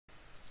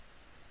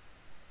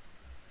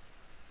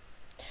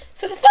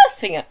So the first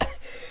thing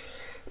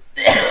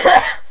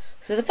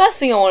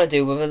I want to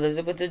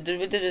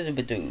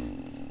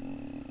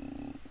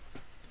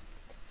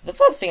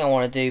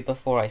do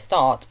before I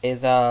start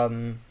is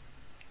fuck.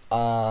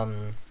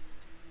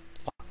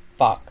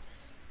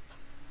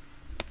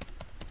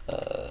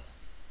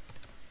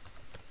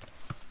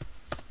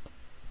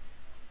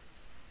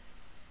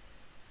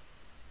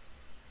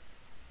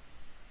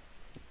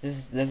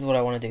 This is what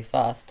I want to do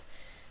first.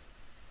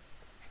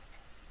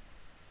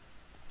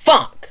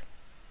 Fuck!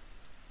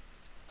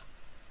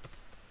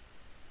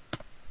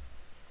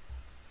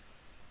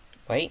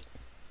 Wait.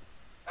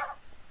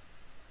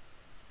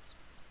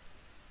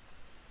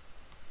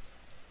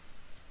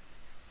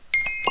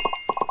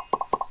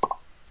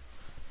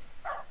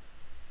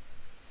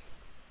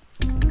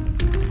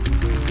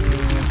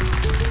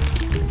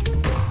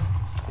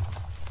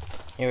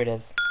 Here it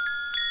is.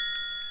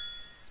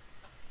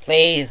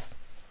 Please.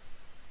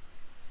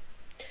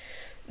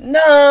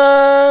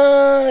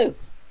 No!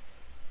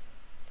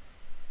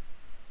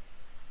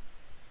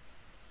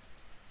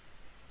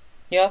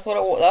 Yeah, that's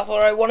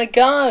where I want to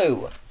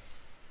go.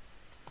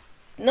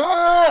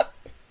 No!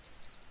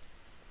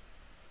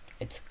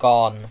 It's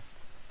gone.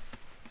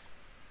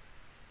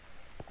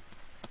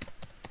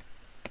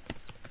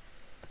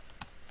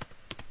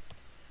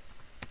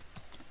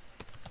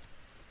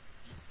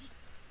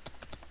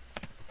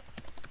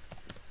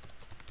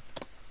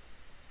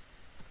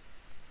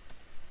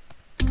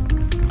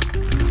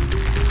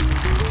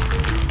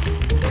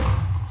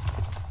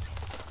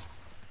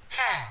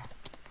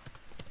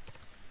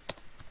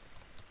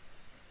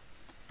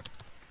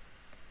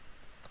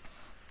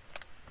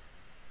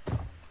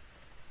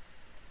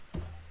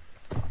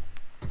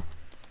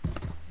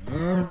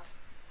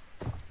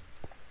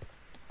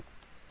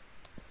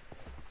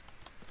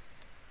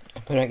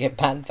 We don't get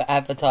banned for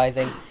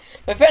advertising.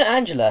 My friend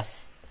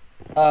Angelus,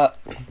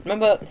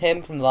 remember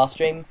him from the last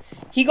stream?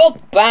 He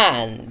got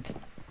banned.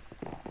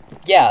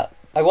 Yeah,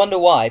 I wonder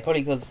why.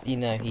 Probably because, you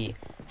know, he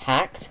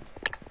hacked.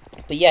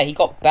 But yeah, he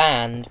got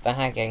banned for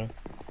hacking.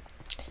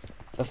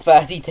 For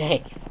 30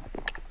 days.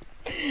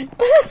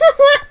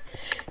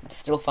 It's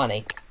still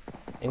funny.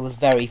 It was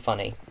very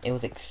funny. It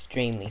was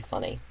extremely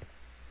funny.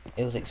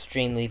 It was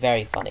extremely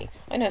very funny.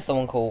 I know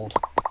someone called...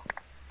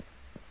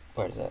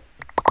 Where is it?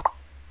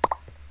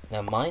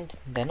 Never mind,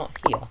 they're not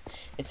here.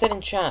 It said in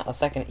chat a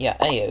second, yeah,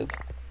 Ayob.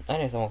 I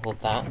know someone called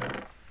that.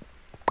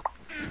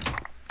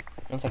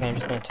 1 second, I'm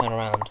just gonna turn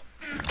around.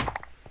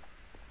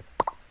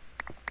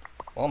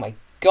 Oh my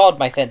god,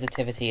 my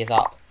sensitivity is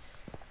up.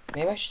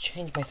 Maybe I should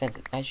change my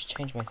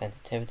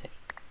sensitivity.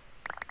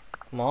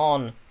 Come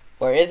on.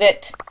 Where is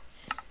it?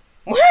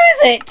 Where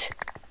is it?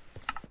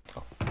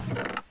 Oh.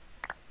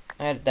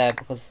 I had it there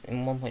because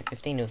in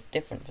 1.15 it was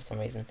different for some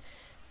reason.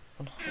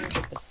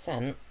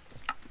 100%.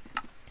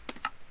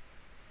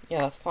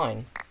 Yeah, that's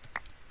fine.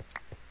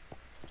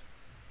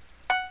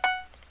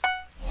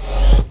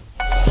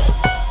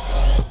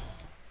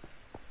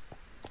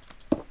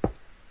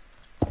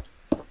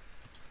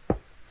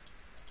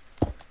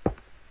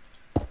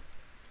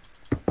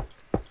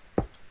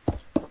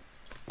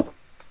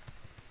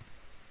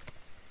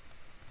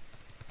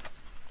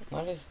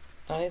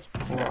 That is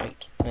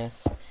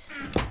brightness.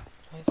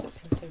 Why does it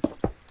seem so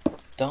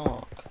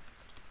dark?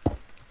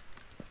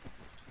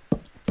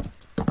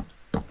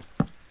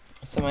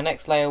 So my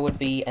next layer would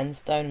be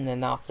endstone, and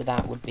then after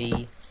that would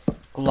be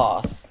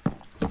glass.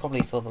 You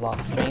probably saw the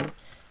last stream,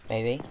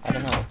 maybe. I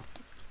don't know.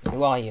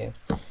 Who are you?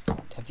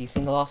 Have you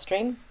seen the last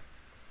stream?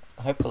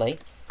 Hopefully.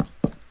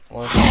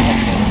 Well, if you're not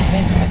watching,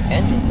 maybe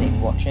Angel's maybe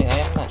watching. I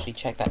haven't actually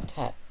checked that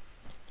tab.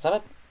 Is that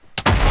a...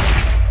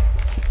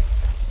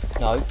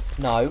 No,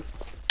 no.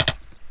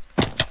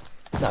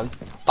 No,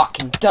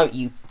 fucking don't,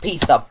 you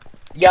piece of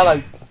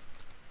yellow...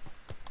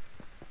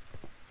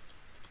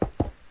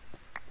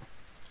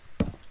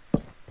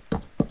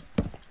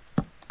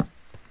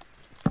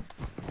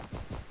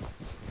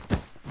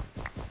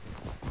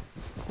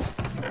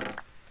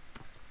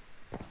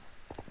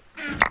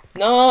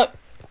 No!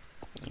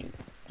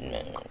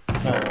 No.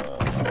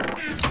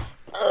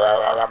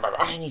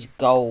 I need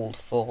gold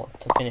to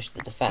finish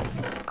the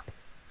defense.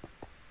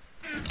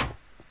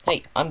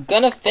 Hey, I'm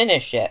gonna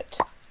finish it!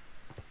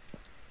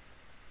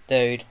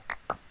 Dude.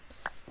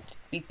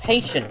 Be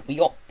patient, we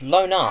got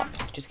blown up.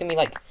 Just give me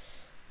like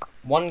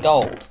 1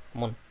 gold.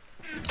 Come on.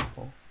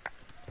 Oh.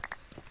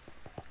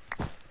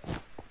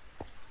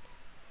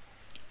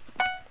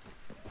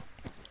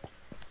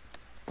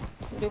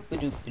 Doop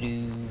doop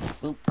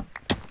doop boop.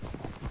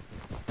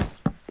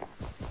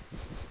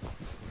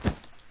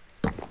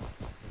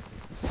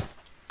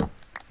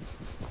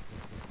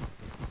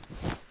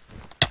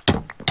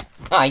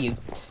 Ah, you.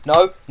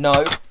 No,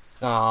 no.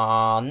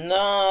 Ah,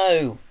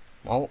 no.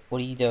 Oh,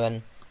 what are you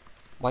doing?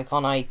 Why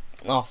can't I?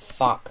 Oh,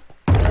 fuck.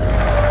 I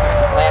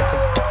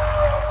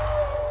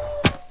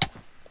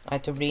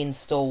had to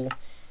reinstall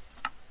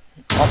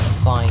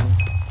Optifine.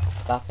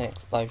 That's an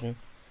explosion.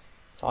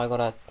 So I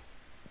gotta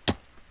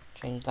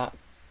change that.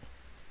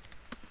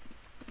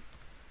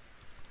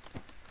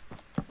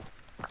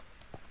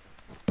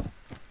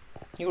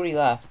 You already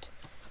left.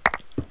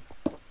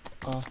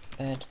 Our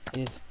bed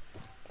is...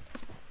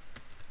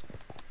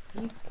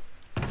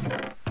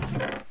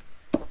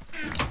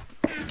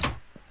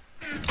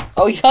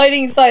 Oh, he's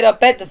hiding inside our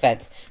bed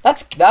defense.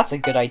 That's a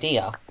good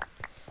idea.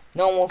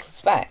 No one will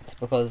suspect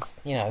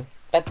because, you know,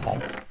 bed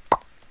defense.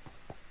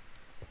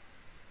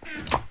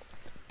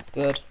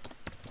 Good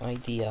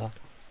idea.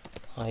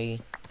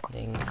 Hiding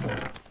in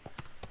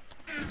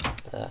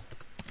the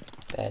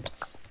bed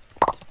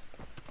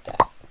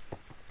death.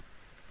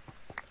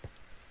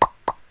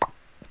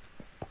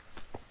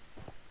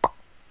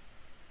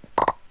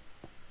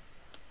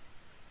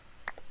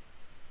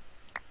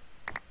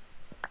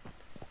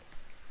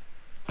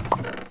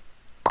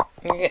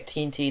 I'm gonna get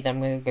TNT, then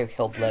I'm gonna go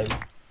kill Blue.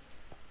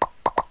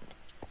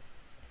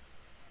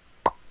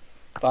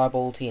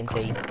 Fireball,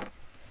 TNT.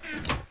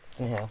 What's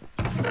in here?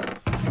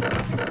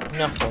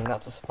 Nothing,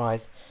 that's a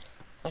surprise.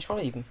 I should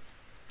probably even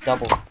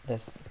double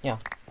this, yeah.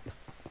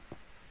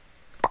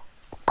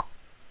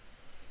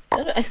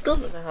 I still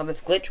don't know how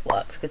this glitch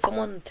works. Could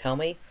someone tell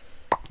me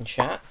in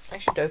chat? I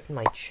should open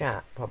my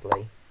chat,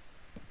 probably.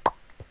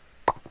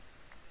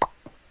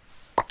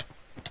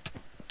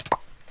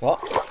 What?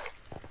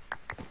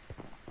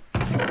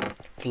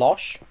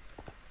 Flosh?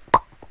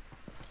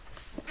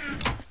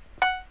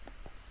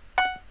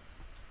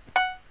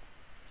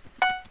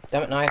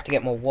 Damn it, now I have to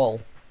get more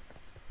wool.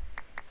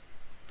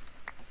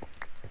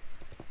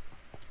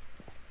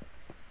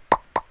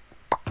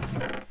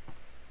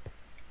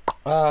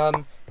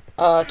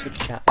 Twitch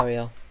chat, there we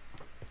are.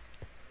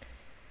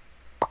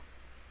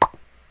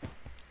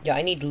 Yeah,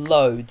 I need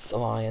loads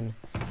of iron.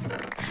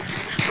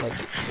 Like,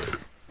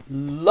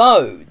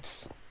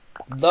 loads!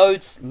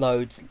 Loads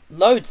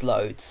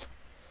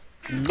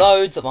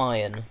of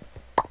iron.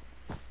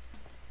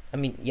 I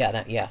mean, yeah,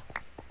 no, yeah.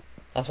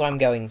 That's what I'm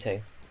going to.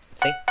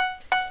 See?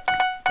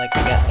 Like, to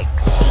get, like,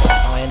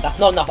 iron. That's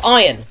not enough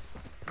iron!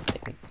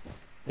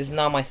 This is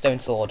now my stone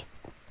sword.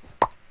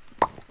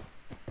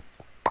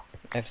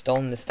 I've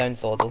stolen the stone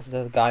sword. Also,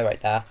 there's a guy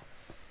right there.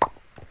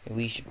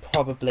 We should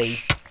probably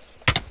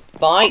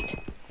fight.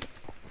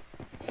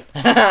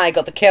 I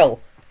got the kill.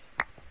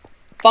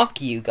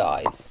 Fuck you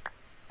guys.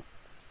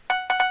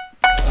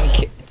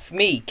 It's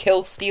me,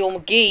 Kill Steel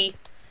McGee.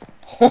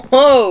 Ho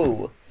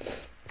ho!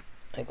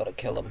 I gotta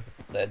kill them.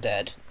 They're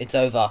dead. It's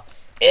over.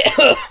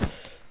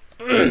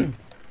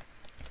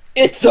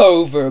 It's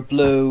over,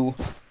 Blue.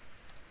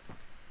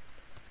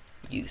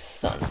 You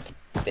son of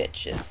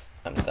bitches.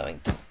 I'm going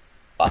to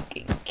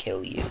fucking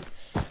kill you.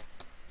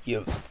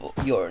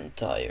 Your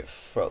entire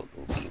throat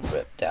will be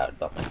ripped out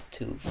by my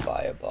 2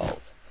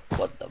 fireballs.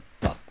 What the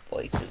fuck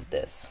voice is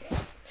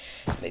this?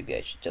 Maybe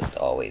I should just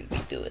always be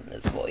doing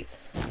this voice.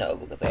 No,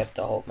 because I have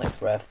to hold my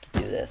breath to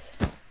do this.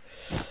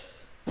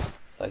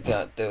 So I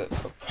can't do it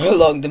for a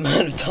prolonged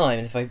amount of time.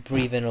 And if I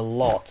breathe in a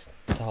lot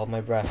to hold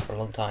my breath for a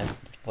long time,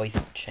 the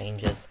voice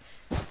changes.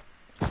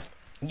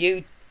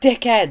 You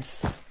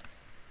dickheads!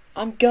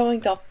 I'm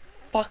going to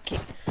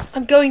fucking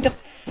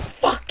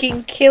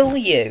kill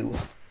you!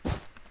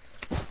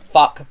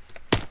 Fuck.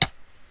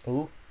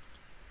 Ooh.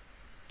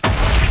 How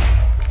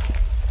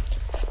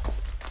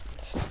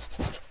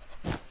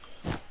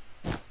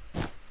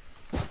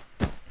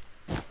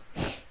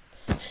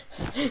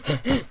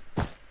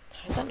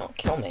did that not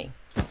kill me?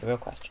 The real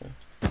question.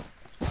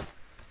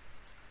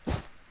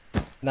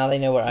 Now they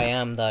know where I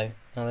am, though.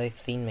 Now they've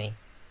seen me.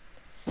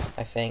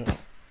 I think.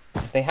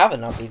 If they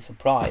haven't, I'll be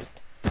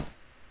surprised.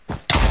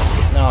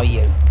 No,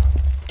 you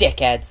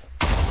dickheads.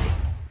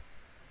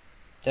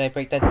 Did I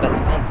break that bed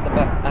defense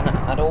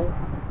at all?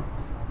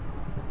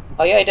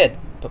 Oh yeah, I did.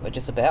 But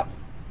just a bit.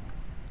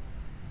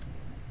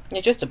 Yeah,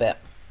 just a bit.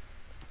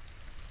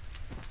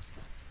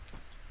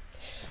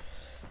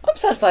 I'm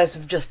satisfied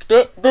with just a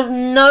bit. There's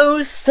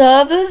no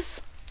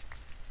servers?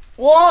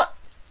 What?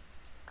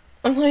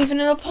 I'm not even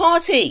in a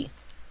party.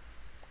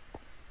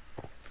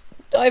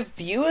 Do I have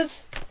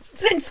viewers?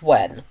 Since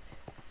when?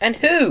 And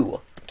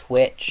who?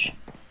 Twitch.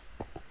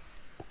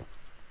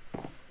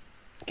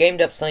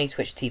 Gamed Up Sunny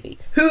Twitch TV.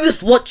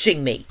 Who's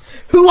watching me?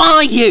 Who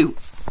are you?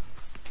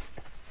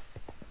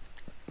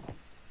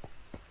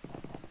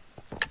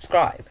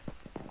 Subscribe.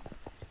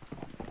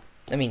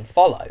 I mean,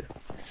 follow.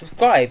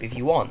 Subscribe if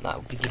you want. That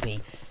would give me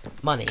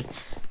money.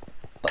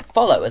 But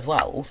follow as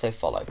well. Also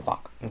follow.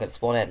 Fuck. I'm gonna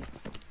spawn in.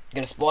 I'm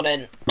gonna spawn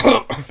in.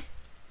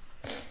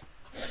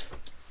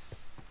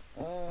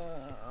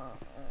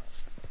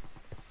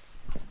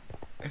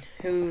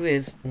 Who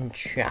is in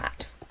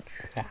chat?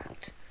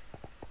 Chat.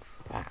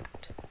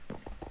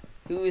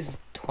 Who is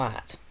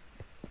twat?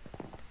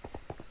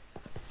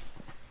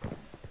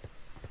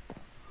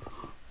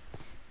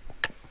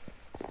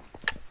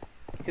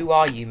 Who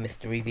are you,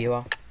 mystery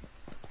viewer?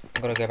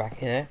 I'm gonna go back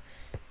here.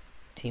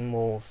 Team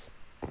Walls.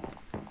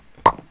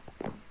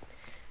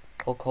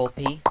 Call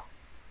P.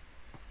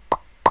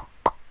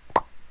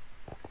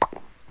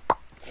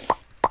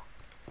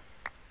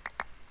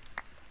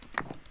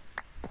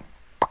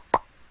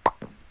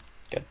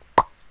 Good.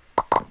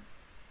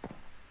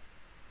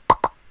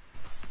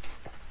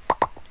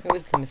 Who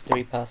is the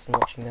mystery person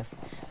watching this?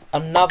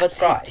 Another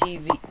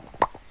TV.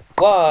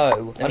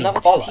 Whoa! I mean, Another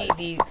follow.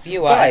 TV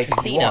viewer Subscribe actually if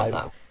you seen want.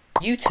 now.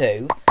 You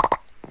two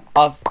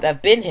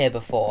have been here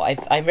before.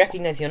 I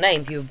recognise your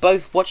names. You've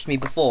both watched me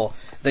before,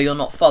 though you're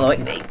not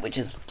following me, which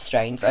is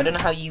strange. I don't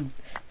know how you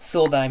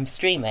saw that I'm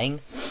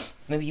streaming.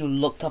 Maybe you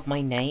looked up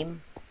my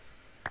name.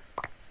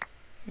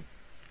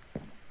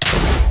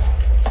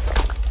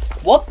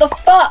 What the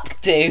fuck,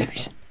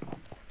 dude?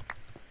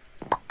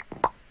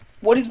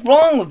 What is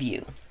wrong with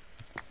you?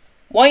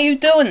 Why are you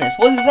doing this?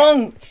 What is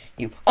wrong with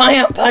you? I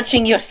am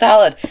punching your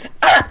salad.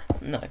 Ah!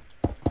 No.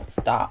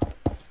 Stop.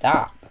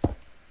 Stop.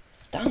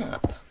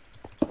 Stop.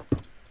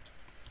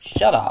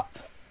 Shut up.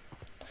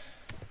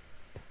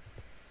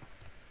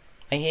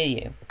 I hear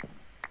you.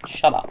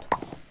 Shut up.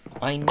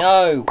 I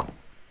know.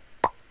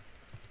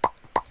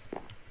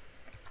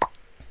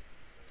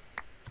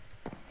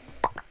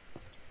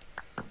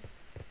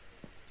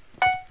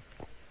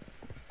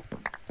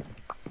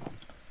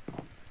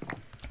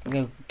 I'm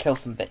gonna kill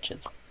some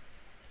bitches.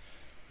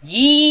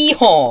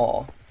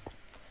 Yeehaw!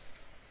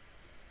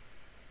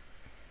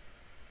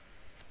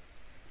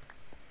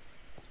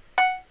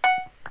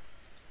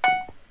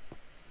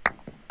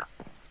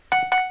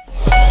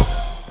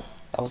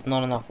 That was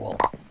not enough wool.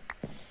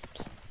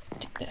 Just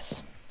take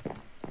this.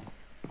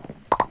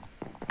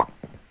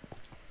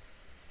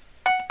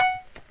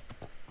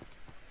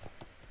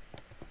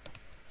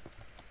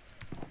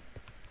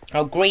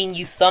 Oh, green,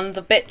 you son of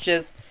the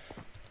bitches!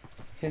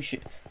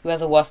 Who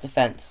has a worse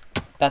defense?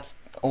 That's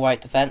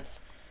alright defense.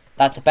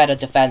 That's a better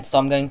defense, so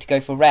I'm going to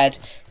go for red,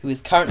 who is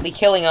currently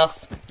killing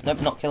us.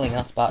 Nope, not killing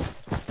us, but...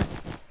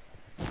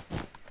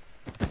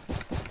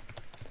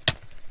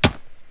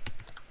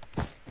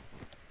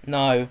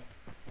 No.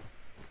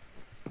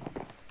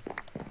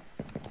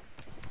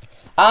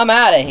 I'm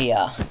out of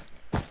here.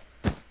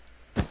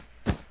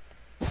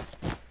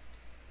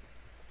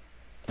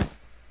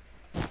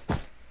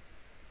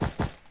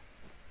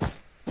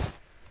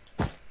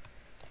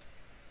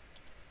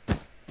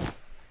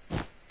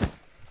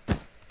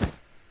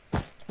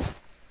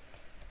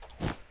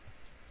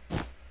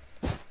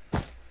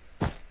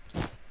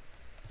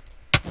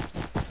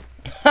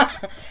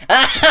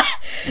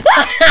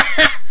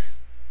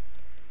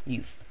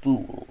 You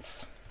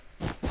fools.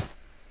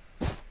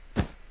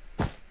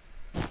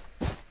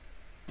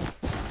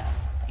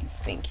 You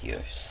think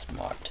you're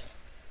smart.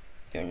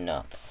 You're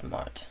not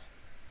smart.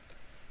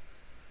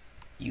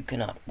 You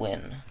cannot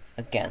win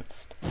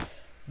against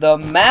the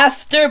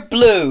Master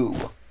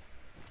Blue.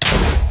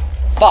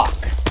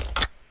 Fuck.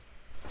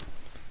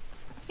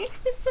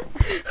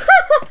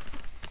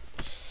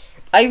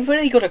 I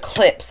really gotta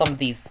clip some of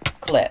these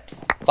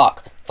clips.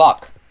 Fuck.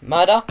 Fuck.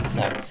 Murder?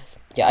 No.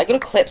 Yeah, I gotta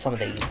clip some of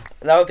these.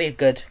 That would be a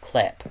good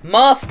clip.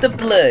 Master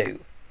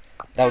Blue!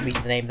 That would be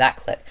the name of that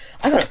clip.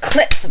 I gotta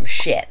clip some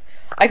shit!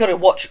 I gotta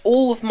watch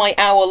all of my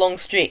hour-long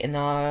stream.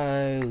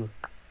 No.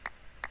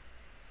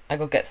 I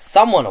gotta get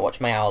someone to watch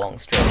my hour-long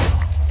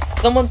streams.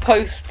 Someone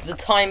post the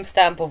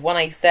timestamp of when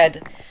I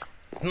said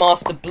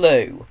Master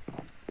Blue.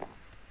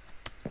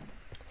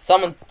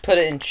 Someone put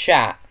it in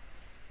chat.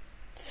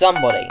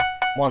 Somebody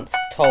once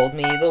told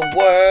me the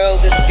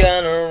world is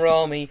gonna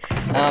roll me.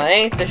 I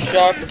ain't the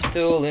sharpest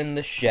tool in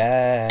the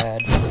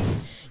shed.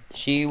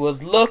 She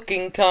was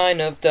looking kind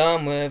of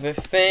dumb with her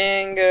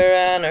finger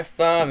and her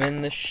thumb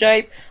in the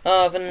shape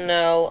of an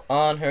L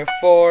on her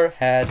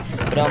forehead.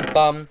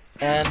 Ba-dum-bum,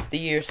 and the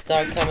years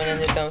start coming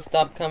and they don't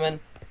stop coming.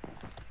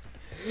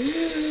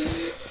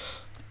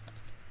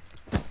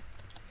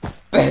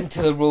 Bend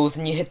to the rules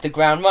and you hit the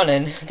ground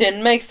running.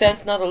 Didn't make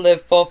sense not to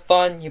live for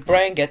fun. Your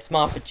brain gets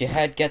smart but your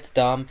head gets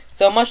dumb.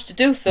 So much to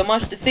do, so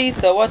much to see.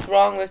 So what's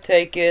wrong with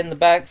taking the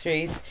back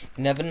streets?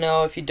 You never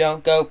know if you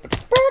don't go.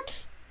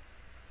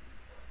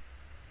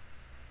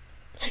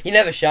 You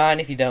never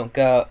shine if you don't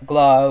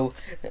glow.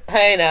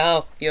 Hey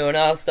now, you're an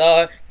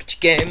all-star.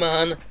 Get your game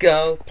on,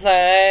 go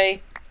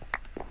play.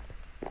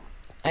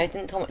 I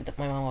didn't tell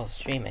my mom I was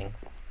streaming.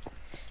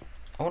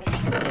 I wonder if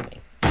she's hear me.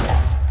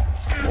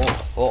 Oh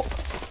fuck.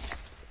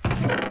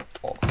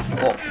 Oh,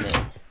 fuck me.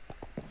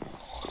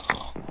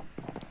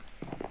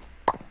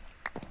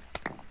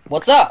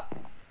 What's up?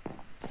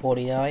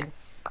 49?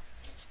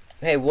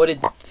 Hey, what did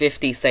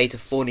 50 say to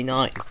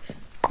 49?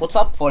 What's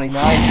up, 49?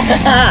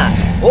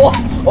 Oh,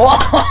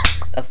 oh!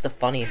 That's the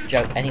funniest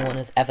joke anyone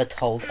has ever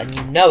told, and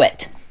you know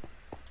it!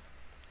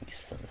 You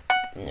sons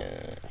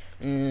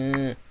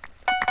of...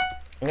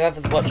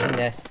 Whoever's watching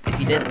this, if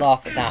you didn't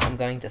laugh at that, I'm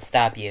going to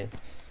stab you.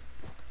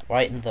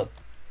 Right in the...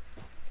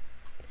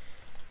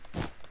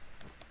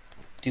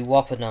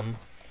 Do-woppadum.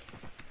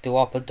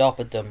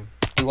 Do-woppadoppadum.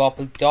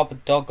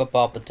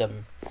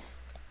 Do-woppadoppadogabobadum.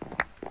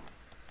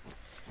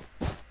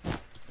 I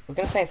was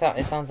gonna say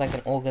it sounds like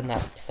an organ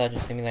that Surgeon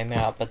Simulator made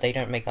up, but they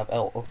don't make up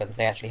organs,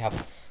 they actually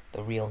have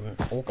the real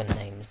organ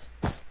names.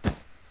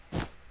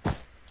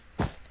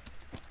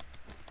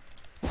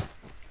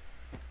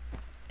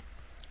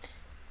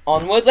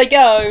 Onwards I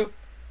go!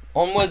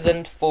 Onwards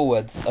and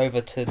forwards,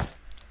 over to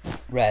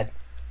red.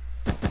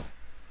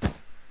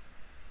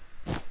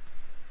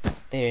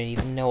 They don't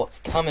even know what's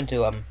coming to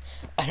them.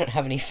 I don't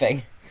have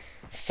anything.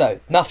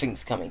 So,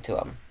 nothing's coming to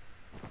them.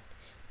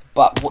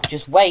 But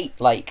just wait,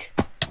 like,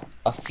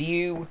 a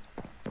few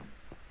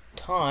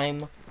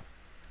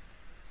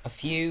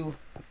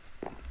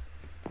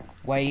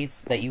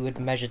ways that you would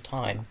measure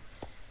time.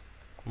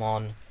 Come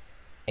on.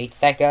 8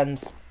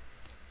 seconds.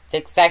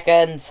 6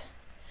 seconds.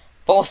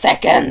 4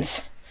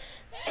 seconds.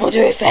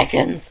 2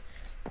 seconds.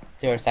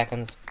 0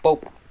 seconds.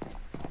 Boop.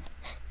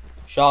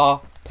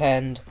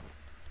 Sharpened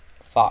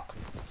fox.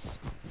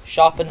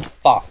 Sharpened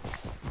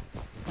fox.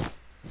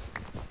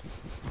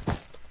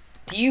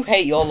 Do you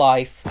hate your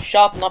life?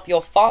 Sharpen up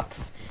your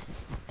fox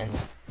and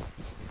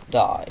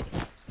die.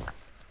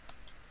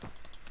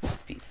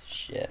 Piece of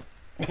shit.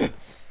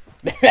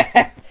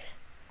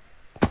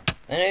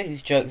 I know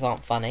these jokes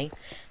aren't funny,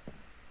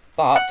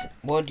 but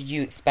what did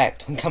you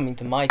expect when coming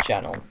to my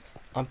channel?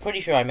 I'm pretty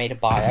sure I made a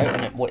bio,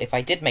 and if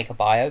I did make a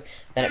bio,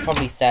 then it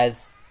probably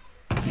says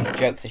these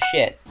jokes are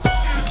shit.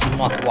 Do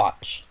not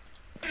watch.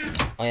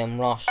 I am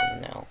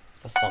Russian now,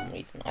 for some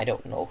reason. I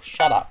don't know.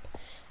 Shut up.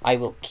 I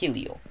will kill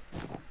you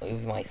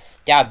with my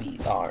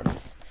stabby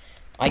arms.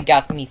 I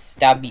got me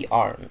stabby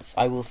arms.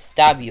 I will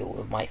stab you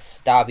with my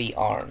stabby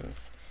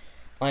arms.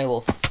 I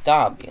will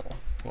stab you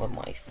with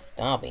my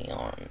stabby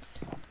arms.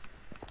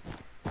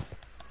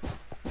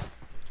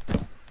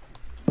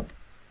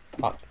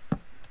 Fuck.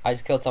 I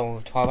just killed someone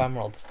with 12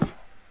 emeralds.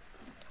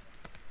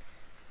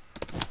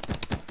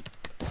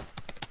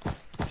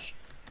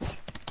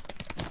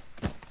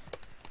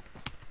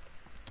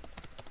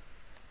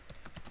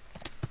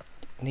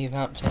 The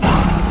amount changed.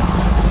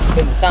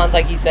 Because it sounds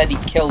like he said he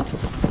killed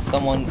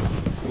someone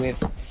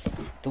with...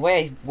 The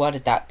way I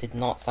worded that did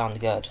not sound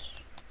good.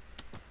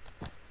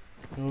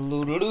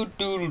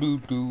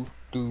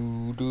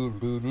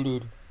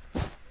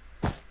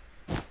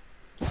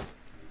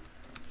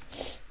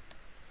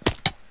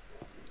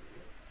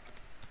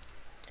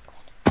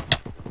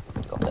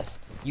 Got this.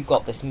 You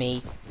got this,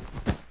 me.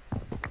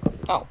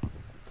 Oh.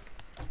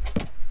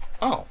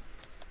 Oh.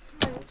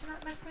 Would you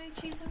like macaroni,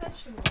 cheese and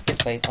vegetables? Yes,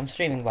 please. I'm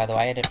streaming, by the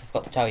way. I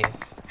forgot to tell you.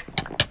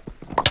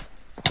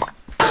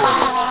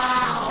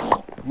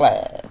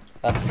 Well,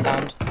 that's the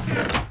sound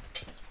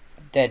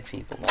dead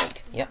people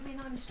make. Yep. Does that mean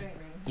I'm streaming?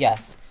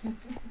 Yes.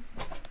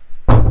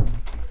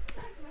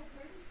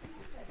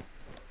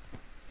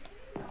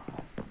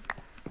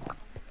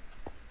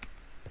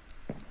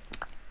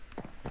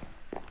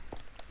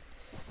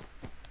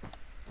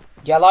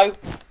 Yellow,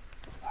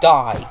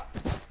 die.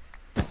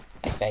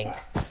 I think.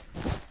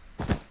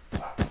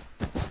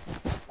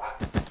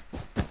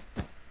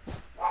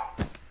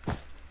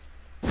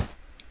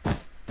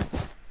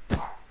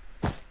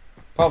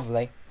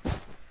 Probably.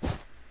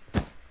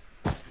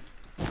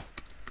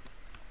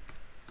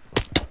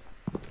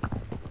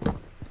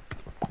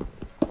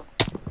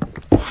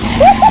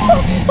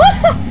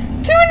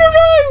 Two in a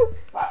row!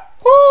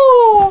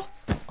 Oh!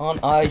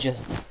 Aren't I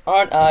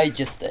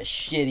just a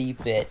shitty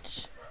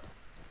bitch?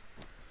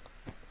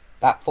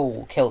 That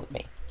fool killed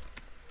me.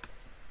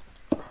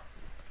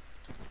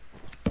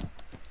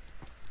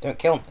 Don't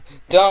kill me.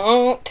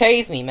 Don't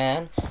tase me,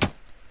 man.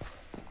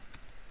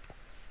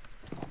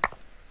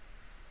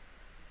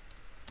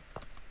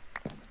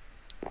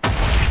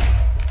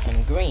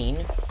 And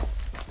green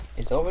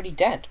is already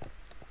dead.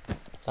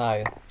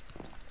 So,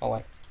 oh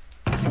wait.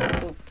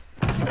 Ooh.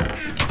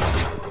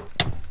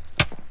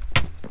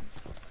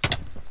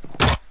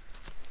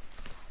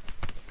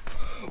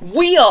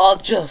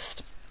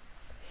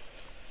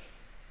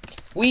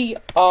 We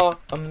are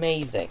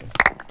amazing.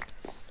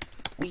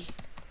 We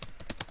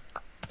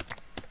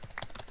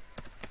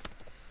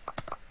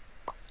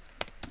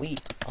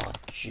are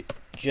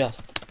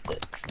just the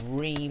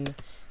dream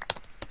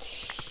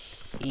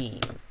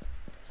team.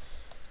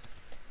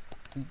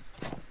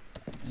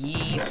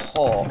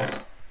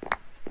 Yeehaw.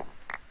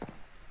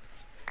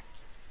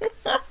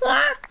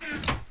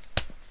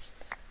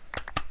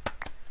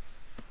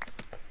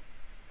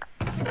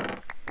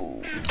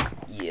 Ooh,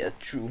 yeah,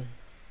 true.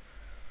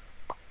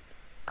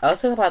 I was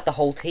thinking about the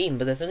whole team,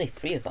 but there's only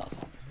 3 of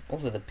us.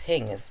 Also, the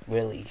ping is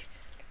really...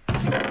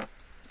 Oh.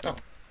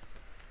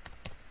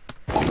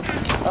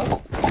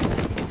 Oh.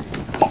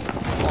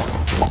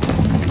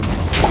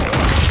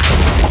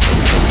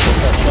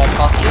 Should I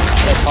party him?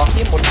 Should I party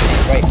him? What do you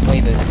think? Great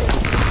flavor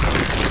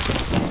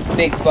thing.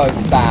 Big bow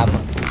spam.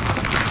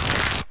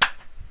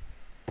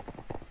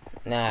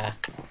 Nah.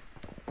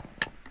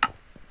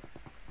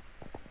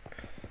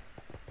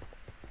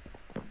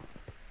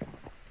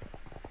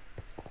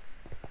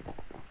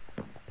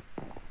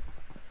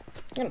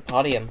 I'm gonna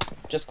party him,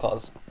 just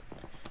cause.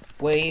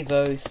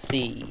 Wavo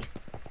C.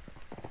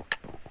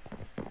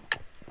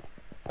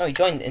 Oh, he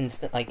joined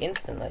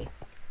instantly.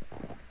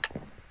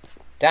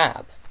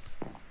 Dab.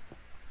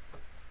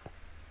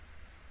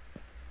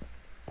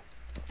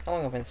 How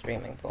long have I been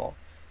streaming for?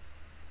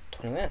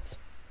 20 minutes.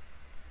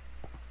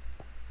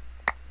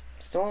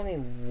 Still only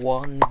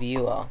 1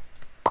 viewer.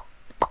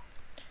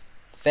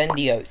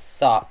 Fendio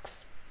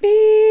sucks.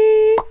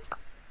 Beep.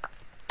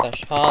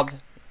 Slash hub.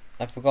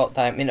 I forgot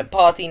that I'm in a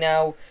party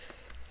now.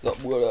 So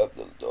what up?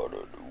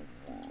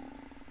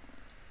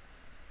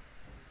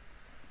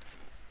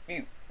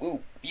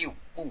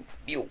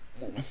 You.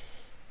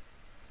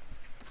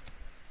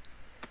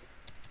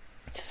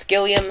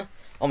 Skillium.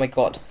 Oh my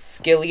god.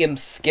 Skillium,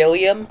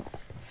 Skillium.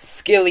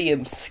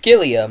 Skillium,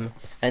 Skillium.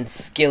 And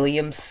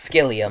Skillium,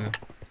 Skillium.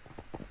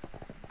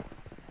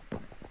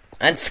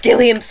 And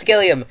Skillium,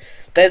 Skillium.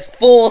 There's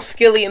 4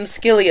 Skillium,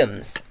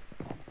 Skilliums.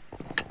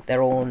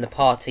 They're all in the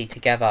party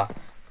together.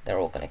 They're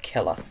all gonna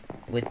kill us.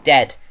 We're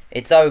dead.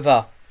 It's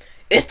over.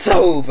 It's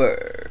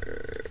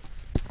over.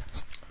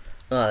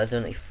 Oh, there's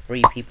only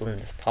 3 people in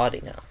this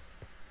party now.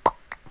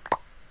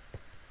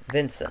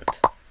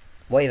 Vincent.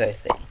 Wave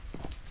OC.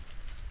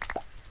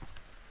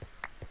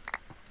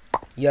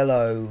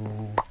 Yellow.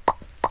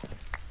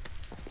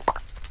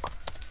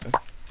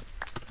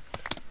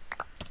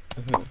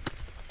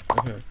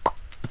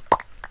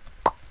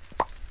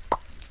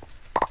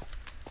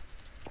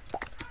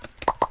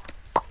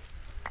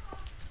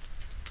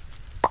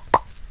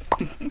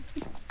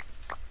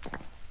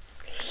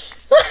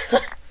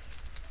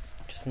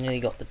 Just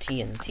nearly got the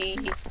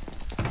TNT.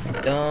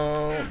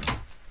 Don't.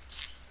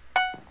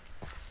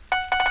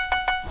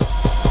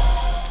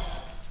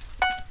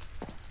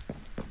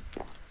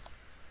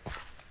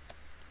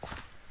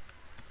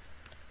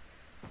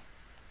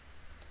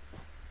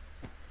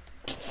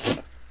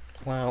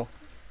 Wow.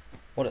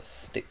 What a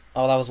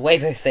oh, that was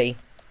Wave OC.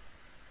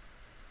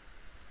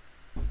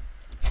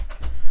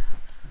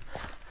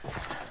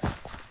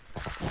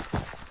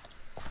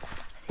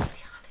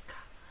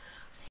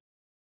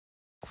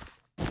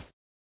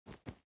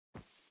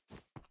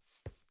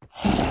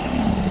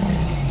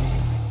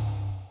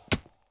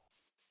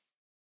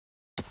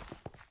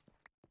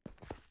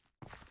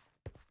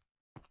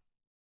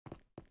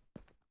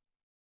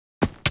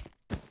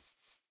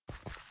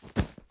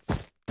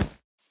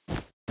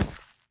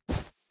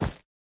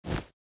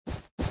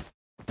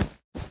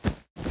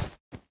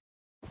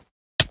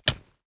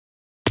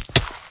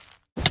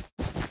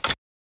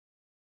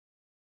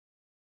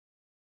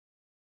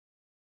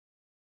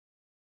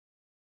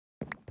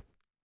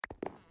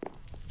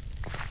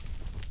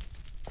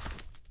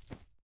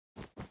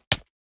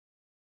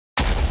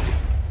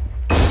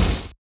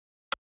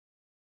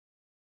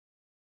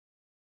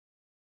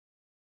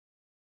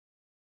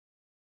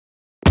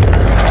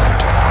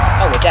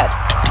 Oh, we're dead.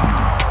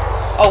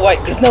 Oh wait,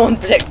 because no one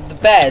protected the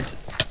bed.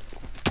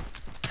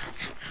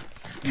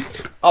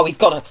 Oh, he's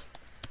got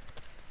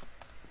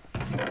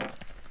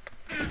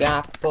a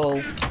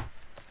apple.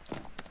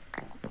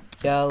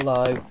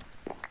 Yellow.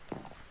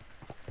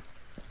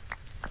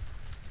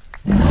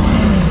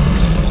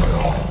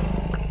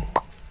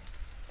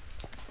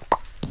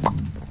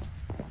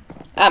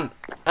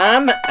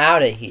 I'm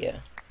out of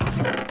here.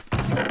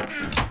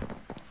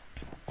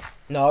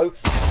 No.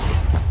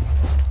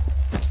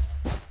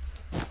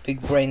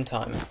 Big brain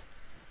time.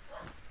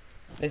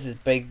 This is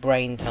big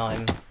brain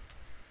time.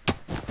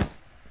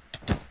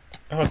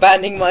 I'm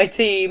abandoning my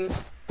team.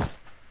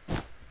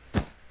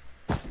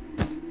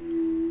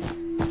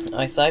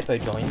 Icypo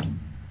joined.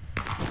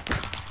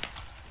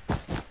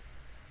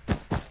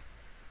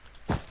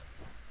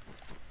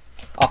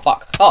 Oh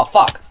fuck! Oh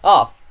fuck!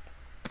 Oh.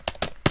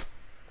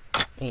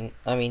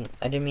 I mean,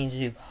 I didn't mean to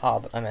do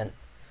hub. I meant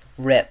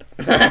rip.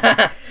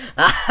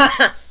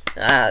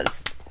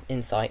 That's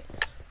insight.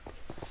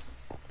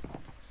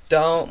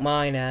 Don't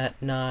mind at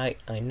night.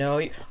 I know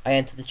you. I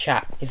entered the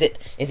chat. Is it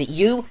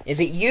you? Is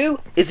it you?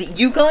 Is it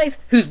you guys?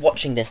 Who's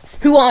watching this?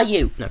 Who are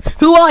you? No.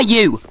 Who are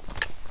you?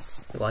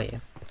 Who are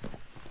you?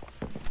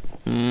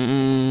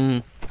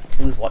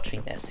 Who's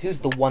watching this?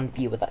 Who's the one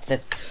viewer that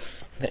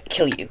says, I'm gonna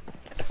kill you?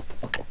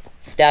 Okay.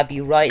 Stab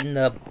you right in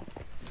the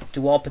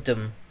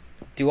duopadum.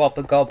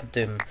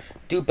 Duopagobadum.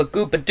 Doopa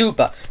goopa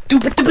doopa.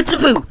 Doopa doopa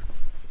doopoo.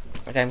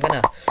 Okay, I'm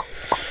gonna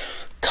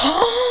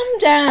calm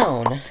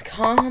down.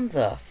 Calm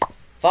the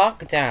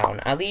fuck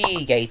down.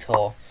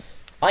 Alligator.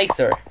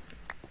 Icer.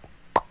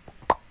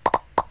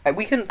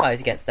 We couldn't fight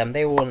against them.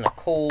 They were all in a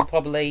call,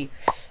 probably.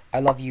 I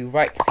love you,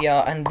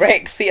 Rexia and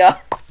Rexia.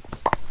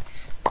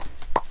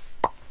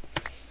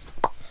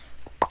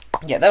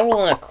 Yeah, they're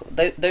all in a.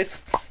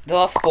 The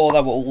last 4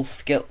 that were all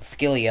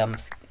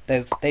skilliums.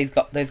 Those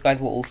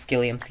guys were all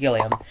skillium.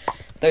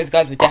 Those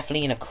guys were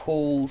definitely in a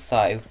call,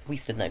 so we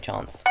stood no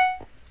chance.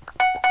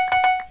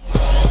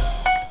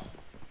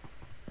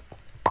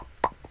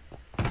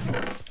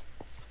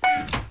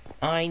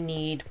 I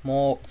need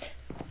more.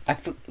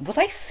 Was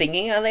I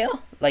singing earlier?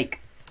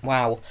 Like,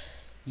 wow,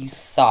 you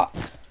suck.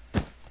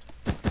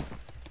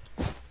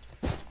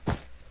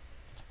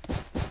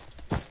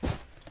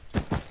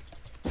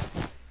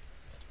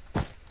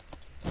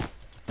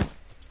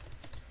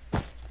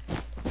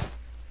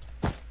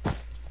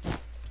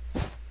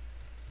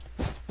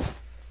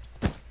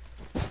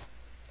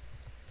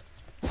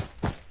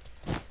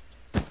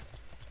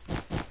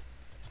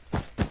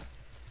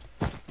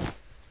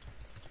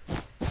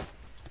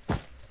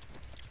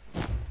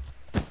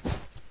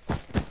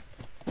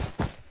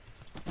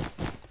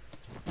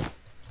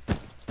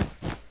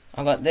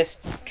 I got this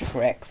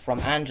trick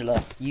from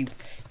Angelus. You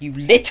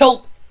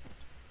little.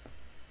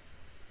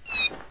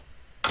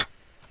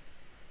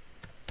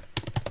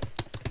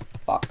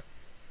 Fuck.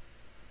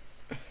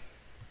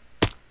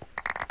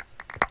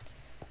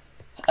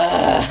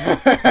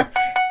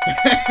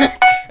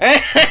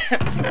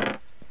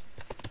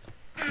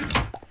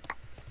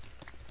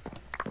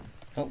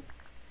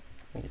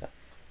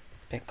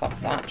 pick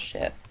up that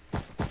shit.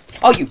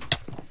 Oh, you!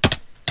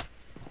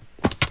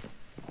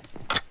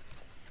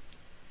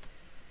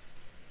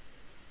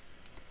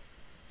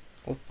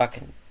 We're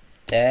fucking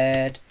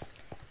dead.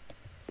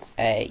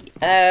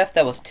 AF,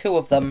 there was 2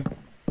 of them.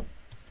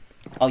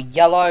 Oh,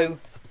 yellow.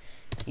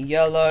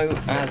 Yellow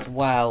as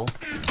well.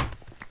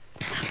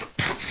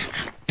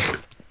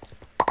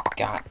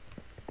 God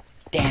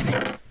damn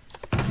it.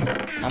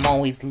 I'm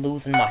always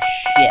losing my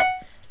shit.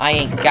 I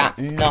ain't got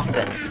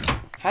nothing.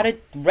 How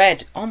did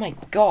red... Oh my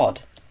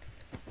god.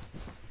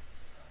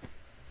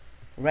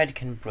 Red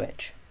can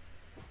bridge.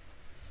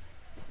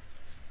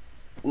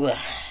 Ugh.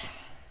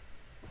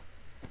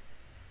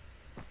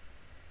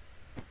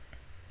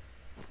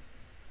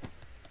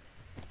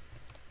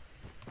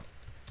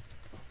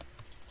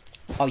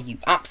 Oh, you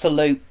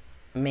absolute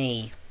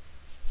me.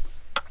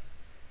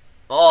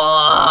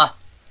 Oh,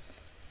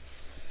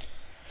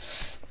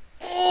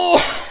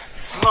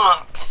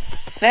 fuck's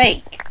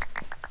sake.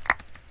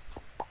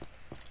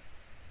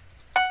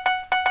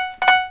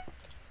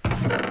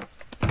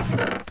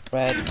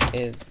 Red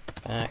is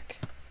back.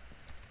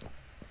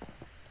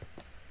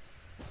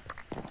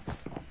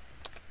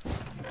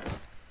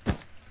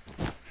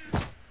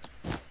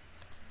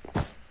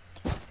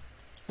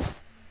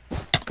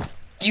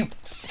 You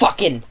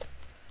fucking...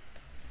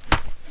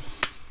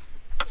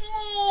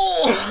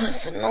 Oh,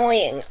 that's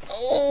annoying.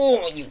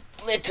 Oh, you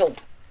little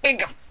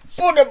big...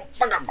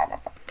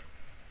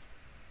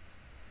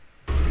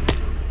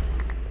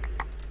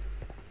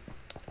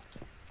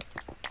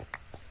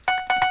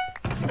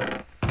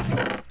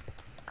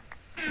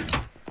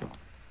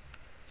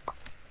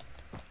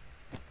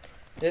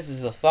 This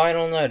is a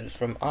final notice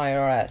from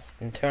IRS,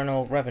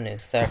 Internal Revenue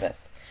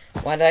Service.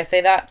 Why did I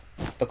say that?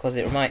 Because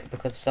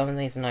for some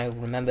reason I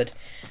remembered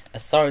a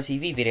Sorrow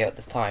TV video at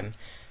this time,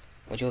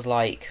 which was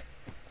like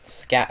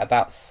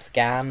about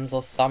scams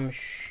or some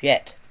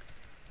shit.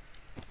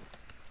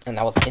 And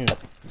that was in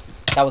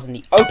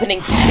the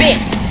opening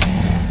bit.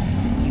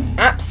 You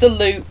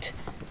absolute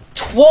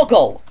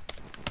twoggle.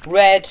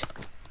 Red.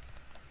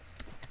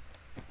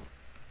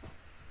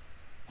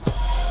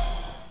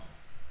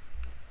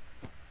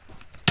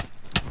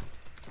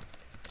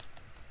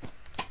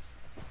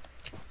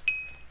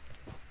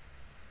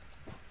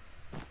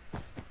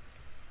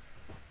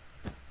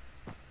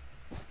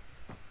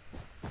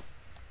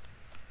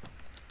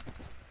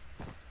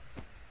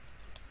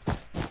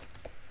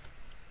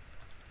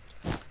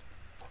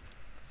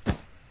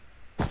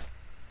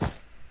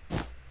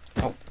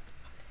 Oh,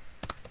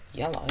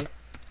 yellow.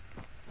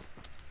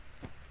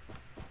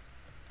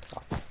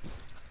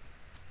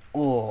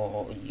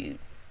 Oh, you.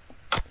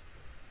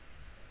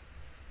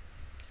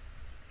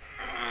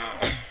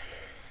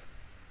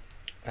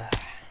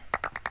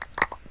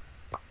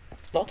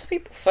 Lots of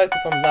people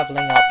focus on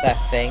leveling up their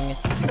thing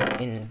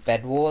in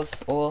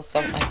Bedwars, or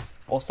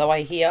so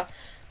I hear.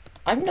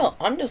 I'm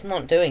just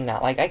not doing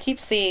that. Like, I keep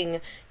seeing,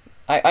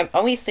 I'm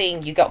only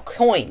seeing you got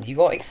coins, you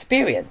got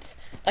experience.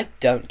 I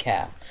don't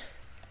care.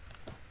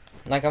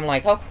 Like, I'm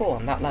like, oh cool,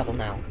 I'm that level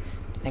now.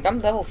 Like, I'm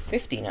level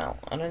 50 now.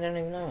 I don't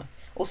even know.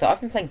 Also, I've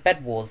been playing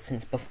Bedwars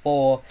since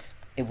before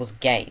it was a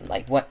game.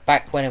 Like,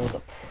 back when it was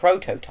a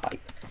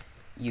prototype.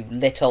 You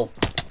little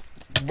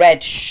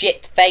red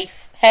shit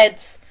face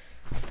heads.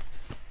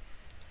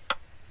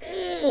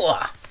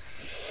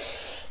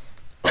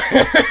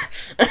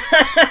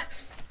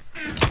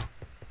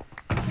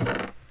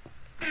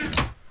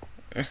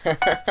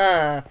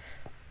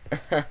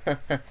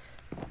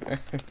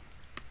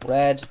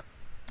 Red.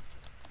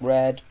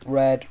 Red,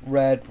 red,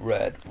 red,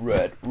 red,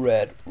 red,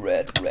 red,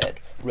 red, red,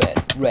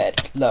 red,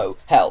 red, low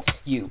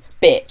health, you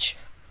bitch.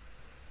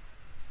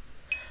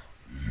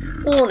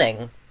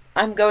 Warning,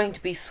 I'm going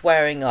to be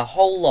swearing a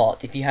whole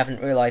lot if you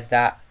haven't realised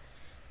that.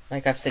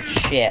 Like, I've said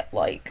shit,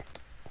 like,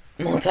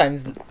 more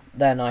times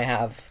than I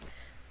have.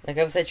 Like,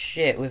 I've said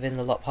shit within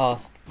the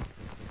past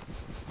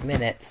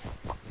minutes.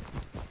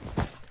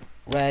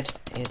 Red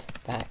is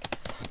back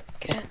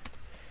again.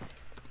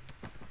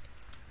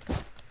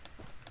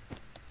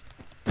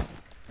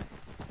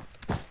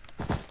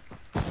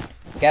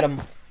 Get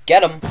him!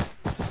 Get him!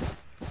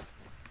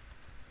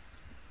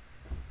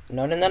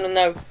 No, no, no, no,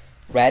 no!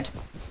 Red.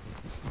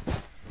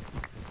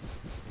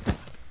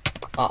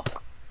 Up.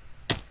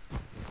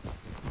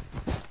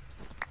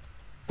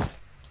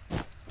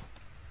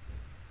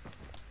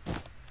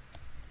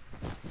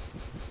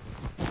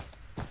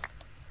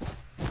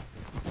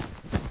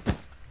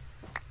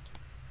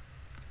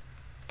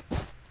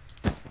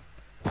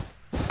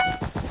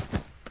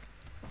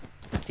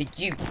 Did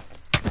you...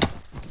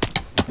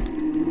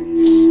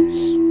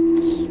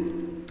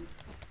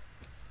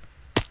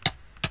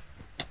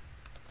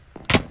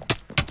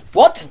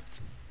 What?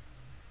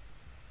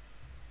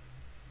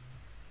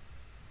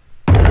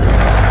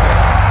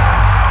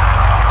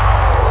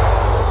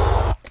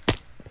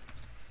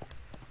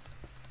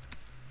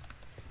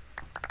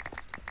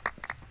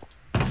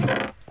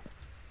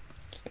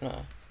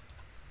 No.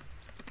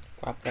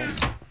 Grab this.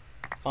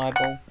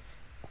 Fireball.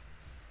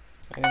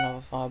 Maybe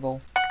another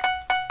fireball.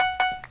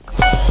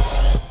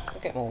 I'll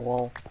get more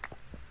wool.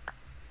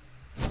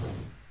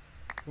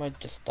 I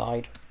just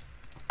died.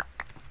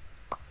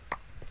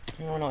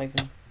 No, not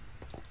even.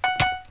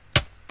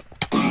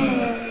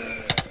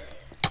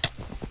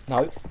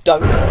 No,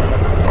 don't.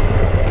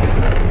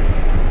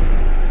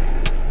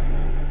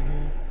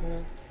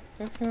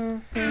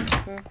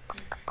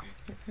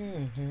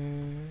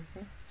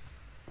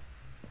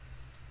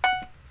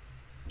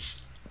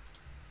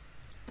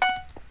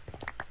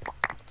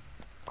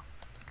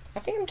 I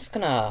think I'm just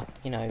gonna,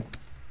 you know,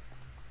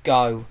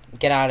 go,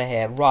 get out of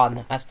here,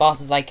 run as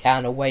fast as I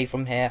can away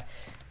from here,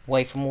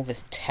 away from all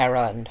this terror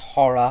and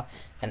horror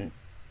and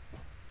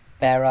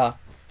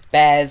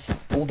bears,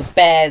 all the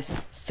bears,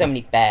 so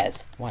many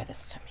bears. Why are there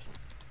so many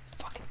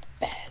fucking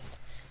bears?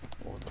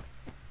 All the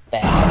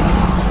bears.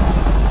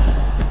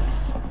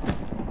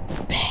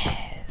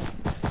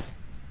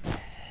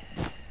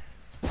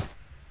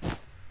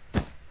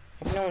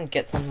 Hope no one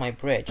gets on my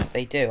bridge. If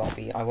they do,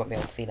 I won't be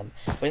able to see them.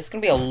 But it's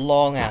gonna be a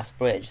long ass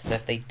bridge, so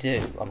if they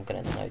do, I'm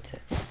gonna notice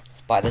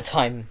by the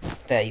time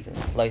they're even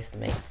close to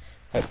me.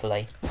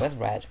 Hopefully. Where's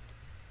red?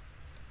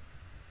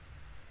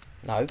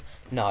 No,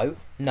 no,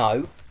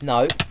 no,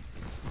 no.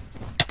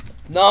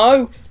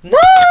 No! No!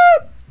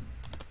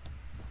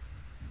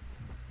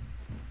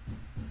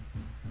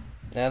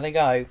 There they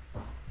go.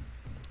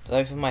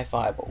 Those are my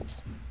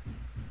fireballs.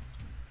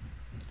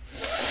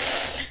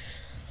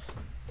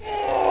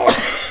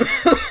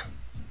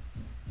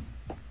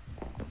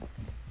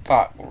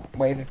 Fuck,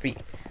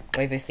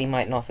 Waverly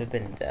might not have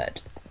been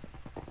dead.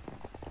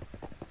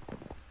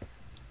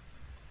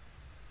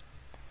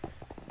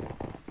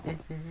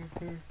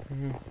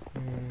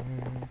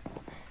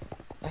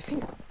 I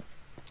think...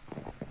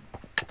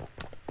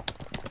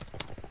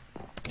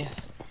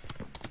 Yes.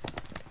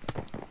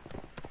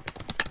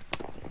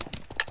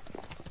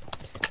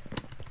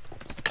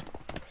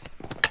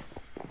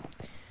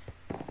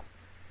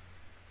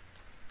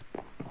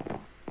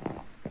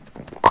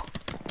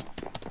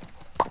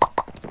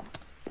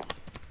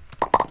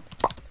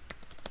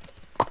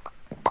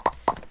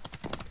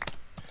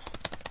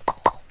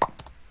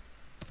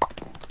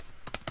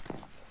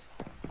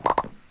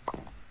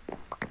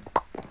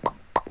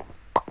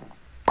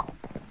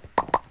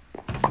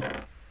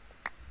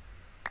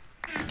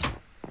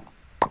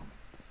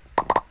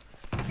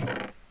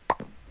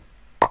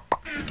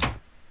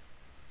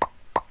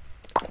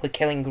 We're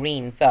killing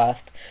green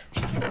first,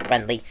 which is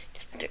friendly.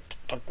 That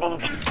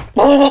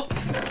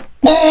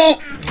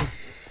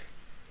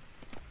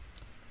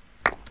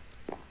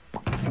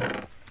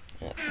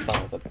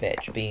son of a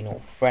bitch being all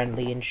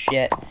friendly and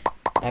shit.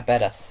 I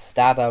better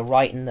stab her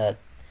right in the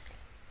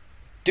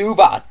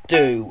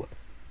dooba-doo.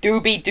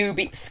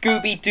 Doobie-doobie,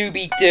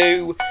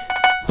 Scooby-Dooby-Doo.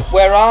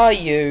 Where are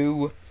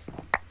you?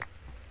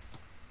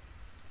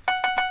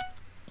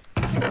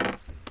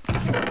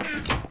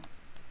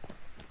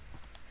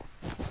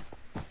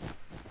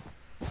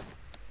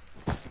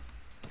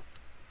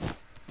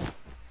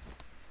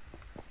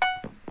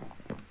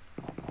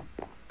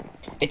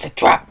 It's a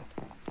trap!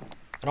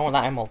 I don't want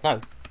that emerald,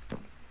 no.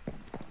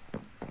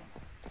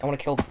 I want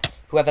to kill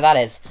whoever that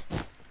is.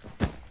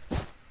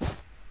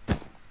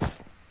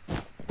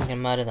 I'm gonna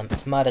murder them.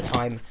 It's murder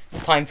time.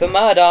 It's time for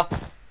murder!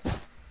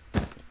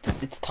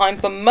 It's time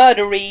for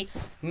murdering.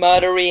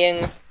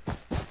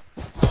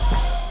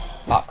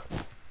 Fuck.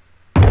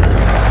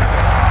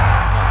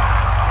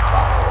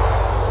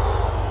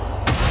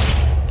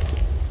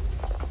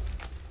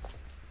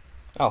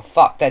 Oh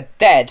fuck, they're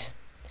dead!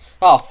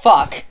 Oh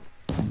fuck!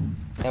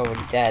 They're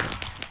already dead.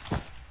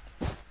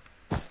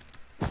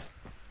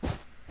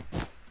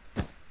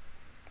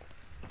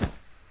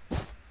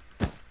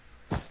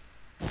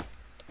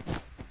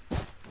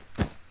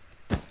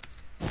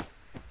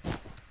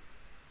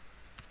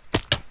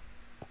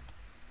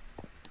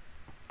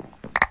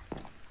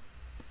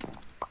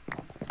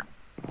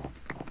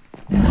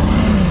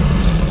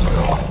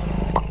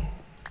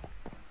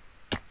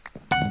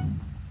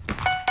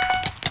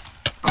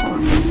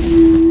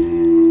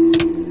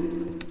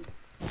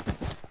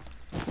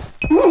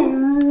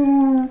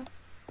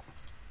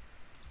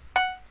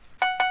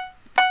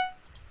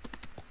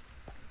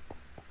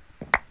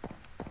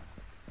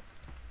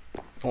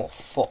 Oh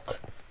fuck.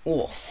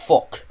 Oh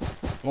fuck.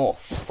 Oh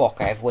fuck,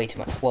 I have way too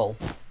much wool.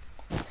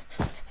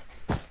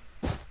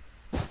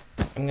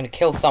 I'm gonna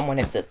kill someone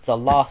if that's the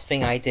last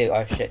thing I do.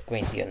 Oh shit,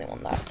 green's the only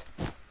one left.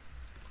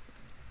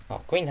 Oh,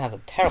 green has a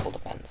terrible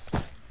defense.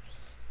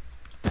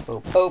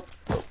 Boop, boop,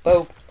 boop,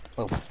 boop,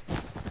 boop.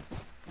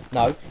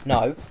 No,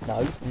 no,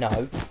 no,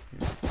 no.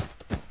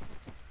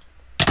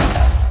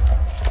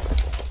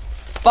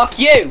 Fuck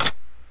you!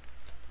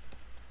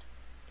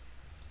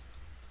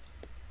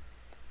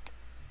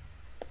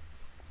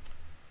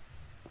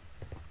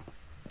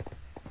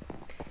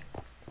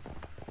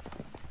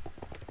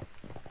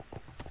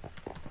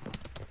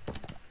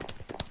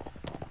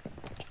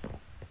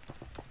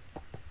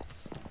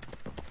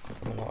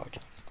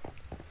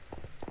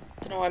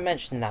 Don't know why I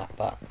mentioned that,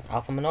 but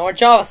Alpha Minora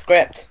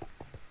JavaScript.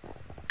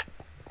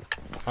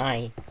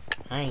 Hi,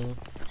 hi,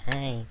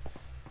 hi,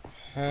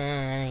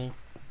 hi.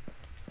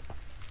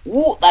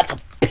 Ooh, that's a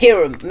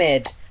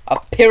pyramid. A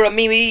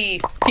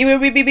pyramid.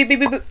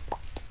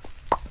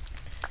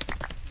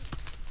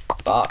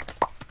 Fuck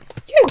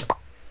you.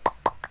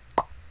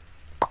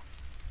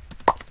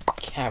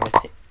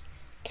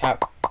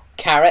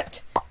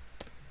 Carrot.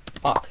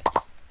 Fuck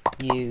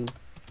you,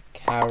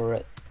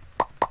 carrot.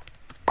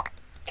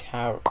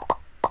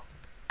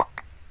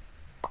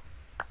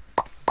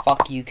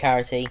 Fuck you,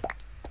 carroty.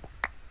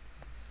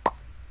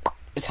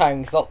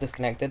 Retiring salt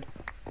disconnected.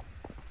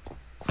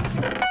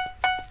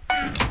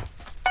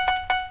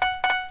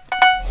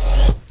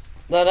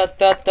 La da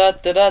da da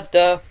da da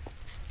da.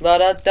 La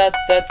da da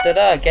da da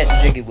da.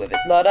 Get jiggy with it.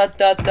 La da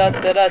da da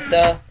da da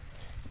da.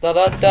 La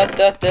da da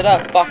da da da.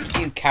 Fuck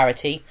you,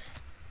 carroty.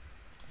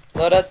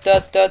 La da da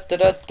da da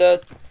da da.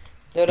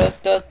 Da da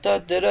da da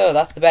da da.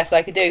 That's the best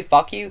I can do.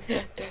 Fuck you.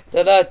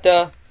 Da da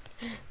da.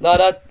 La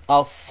da.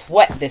 I'll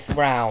sweat this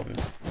round.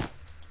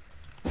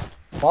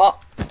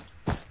 What?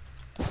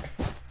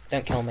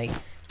 Don't kill me.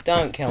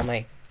 Don't kill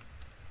me.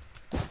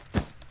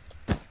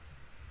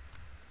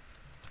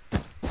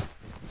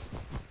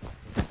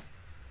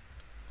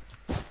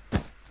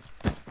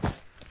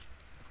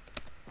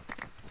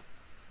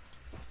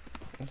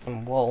 There's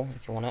some wool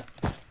if you want it.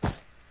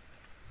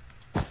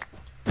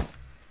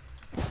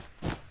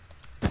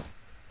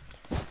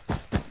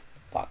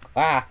 Fuck.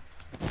 Ah!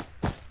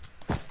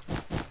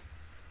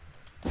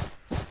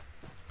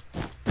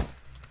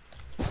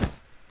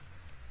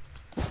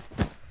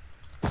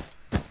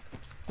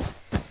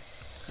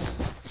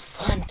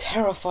 I'm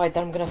terrified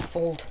that I'm gonna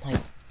fall to my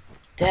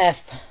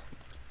death.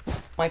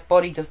 My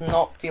body does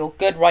not feel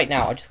good right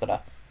now. I just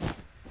gotta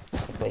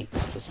quickly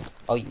just.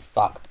 Oh, you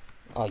fuck.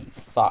 Oh, you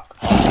fuck.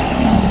 Oh,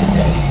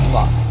 you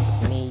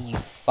fuck me, you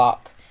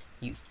fuck.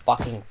 You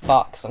fucking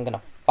fucks. I'm gonna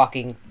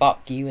fucking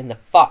fuck you in the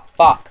fuck.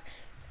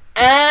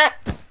 Ah!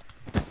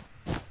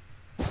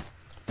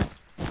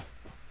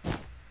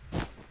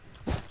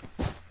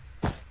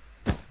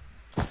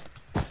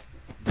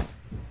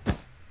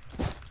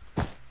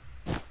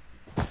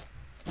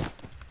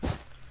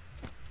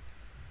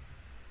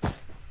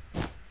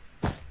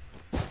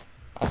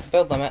 At the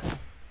build limit.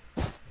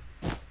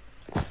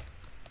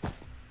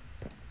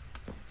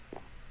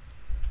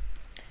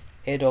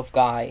 Head of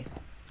guy.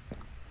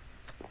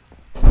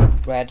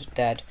 Red,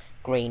 dead,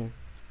 green.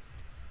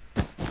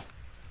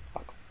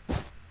 Fuck.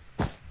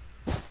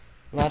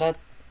 Ladder.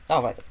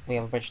 Oh, right, we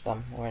have a bridge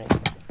them already.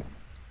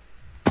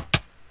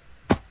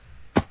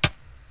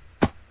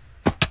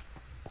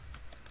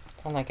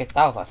 Sound like that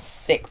was a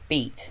sick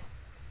beat.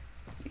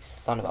 You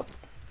son of a.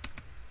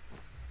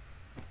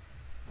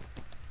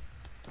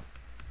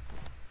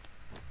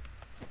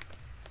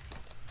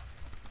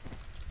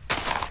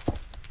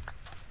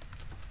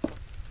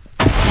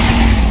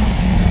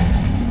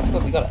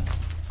 Good, we got it.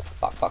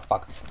 Fuck.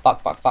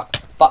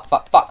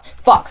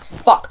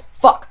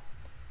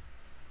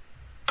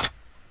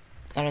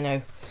 I don't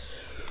know.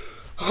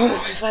 Oh,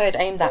 if I had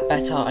aimed that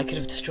better, I could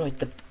have destroyed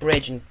the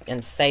bridge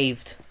and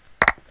saved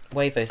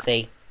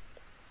Wavo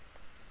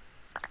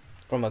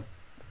from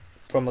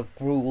a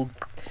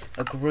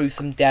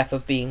gruesome death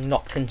of being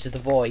knocked into the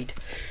void.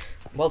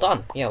 Well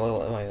done. Yeah.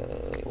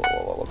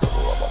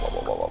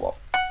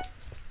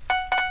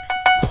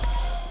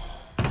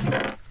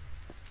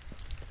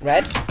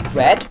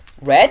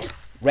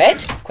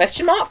 Red?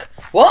 Question mark?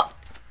 What?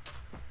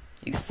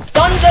 You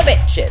sons of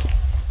bitches!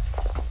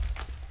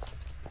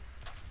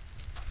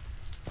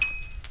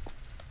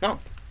 No.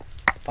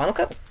 Final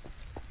kill.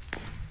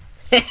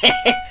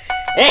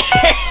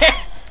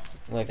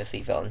 Whoever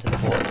C fell into the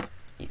void.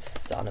 You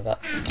son of a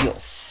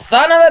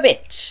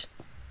bitch!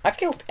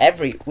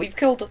 We've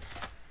killed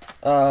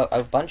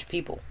a bunch of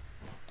people.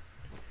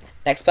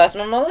 Next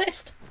person on our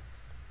list.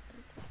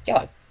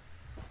 Yellow.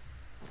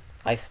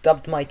 I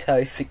stubbed my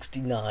toe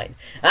 69.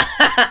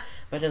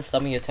 Imagine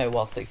stubbing your toe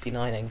while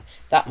 69ing.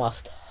 That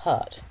must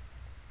hurt.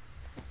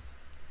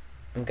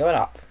 I'm going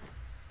up.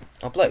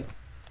 Oh, blue.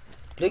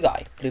 Blue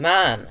guy. Blue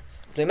man.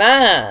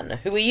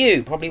 Who are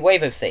you? Probably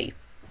Wave of C.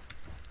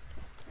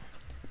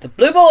 The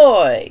blue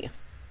boy.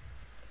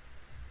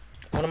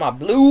 One of my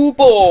blue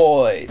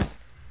boys.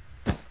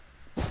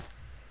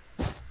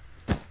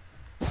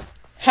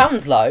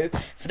 Hounslow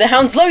for the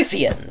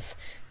Hounslosians.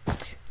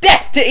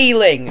 Death to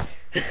Ealing.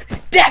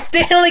 Death to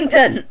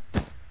Hillington.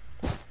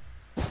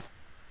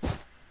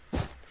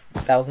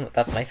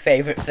 That's my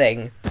favourite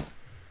thing.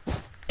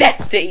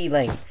 Death to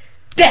Ealing.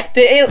 Death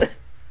to Ealing.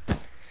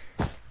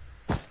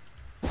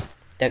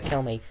 Don't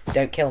kill me.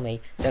 Don't kill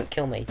me. Don't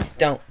kill me.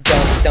 Don't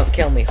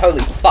kill me.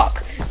 Holy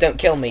fuck. Don't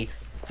kill me.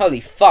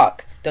 Holy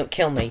fuck. Don't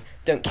kill me.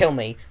 Don't kill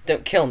me.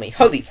 Don't kill me.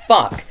 Holy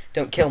fuck.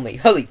 Don't kill me.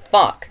 Holy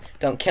fuck.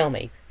 Don't kill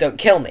me. Don't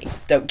kill me.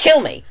 Don't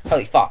kill me.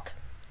 Holy fuck.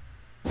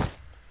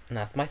 And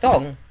that's my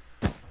song.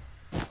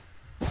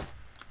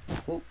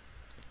 Ooh.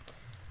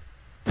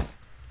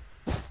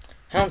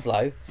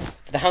 Hounslow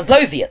for the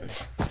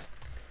Hounslosians.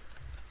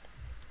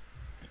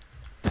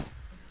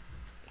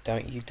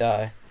 Don't you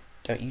dare.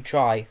 Don't you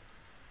try.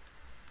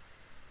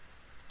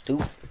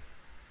 Doop.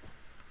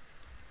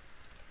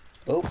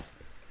 Boop.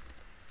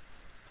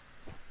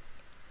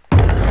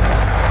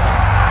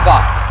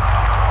 Fuck.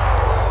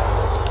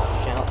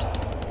 Shout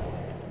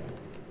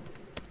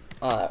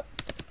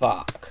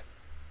Fuck.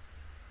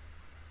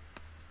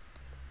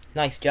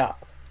 Nice job.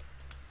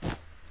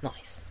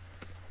 Nice.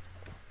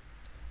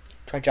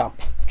 Try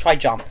jump. Try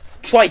jump.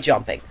 Try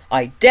jumping.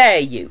 I dare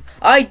you.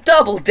 I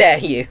double dare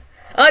you.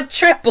 I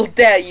triple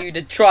dare you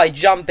to try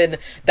jumping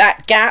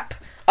that gap.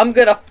 I'm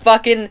gonna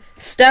fucking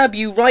stab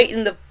you right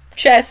in the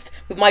chest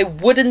with my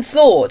wooden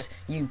sword,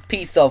 you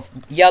piece of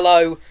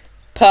yellow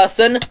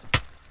person.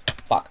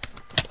 Fuck.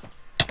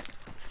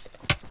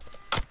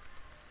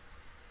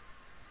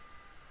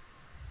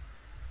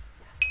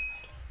 That's a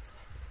really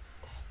expensive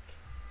steak.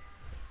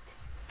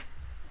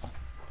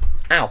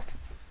 Ow.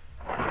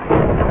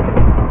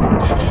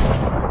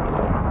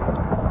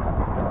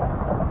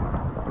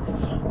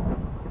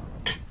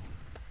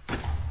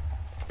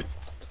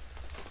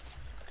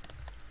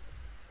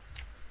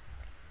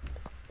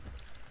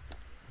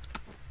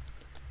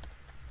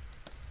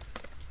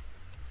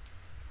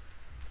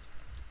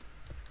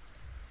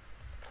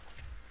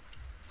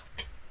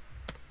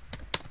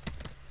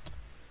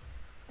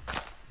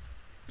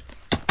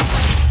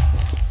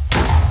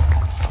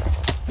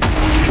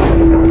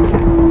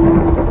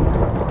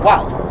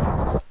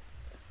 Well,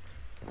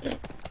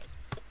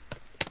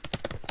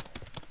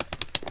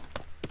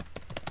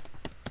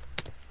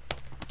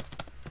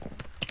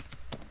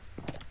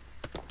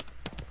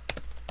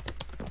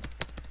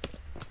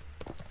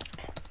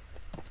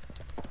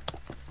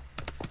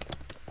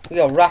 we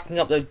are racking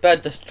up those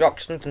bird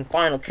destructions and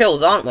final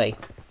kills, aren't we?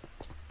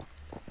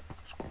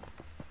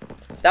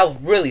 That was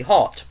really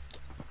hot.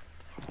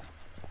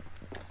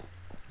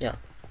 Yeah.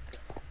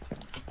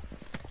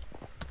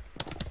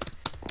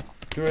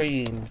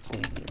 Dream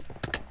Queen.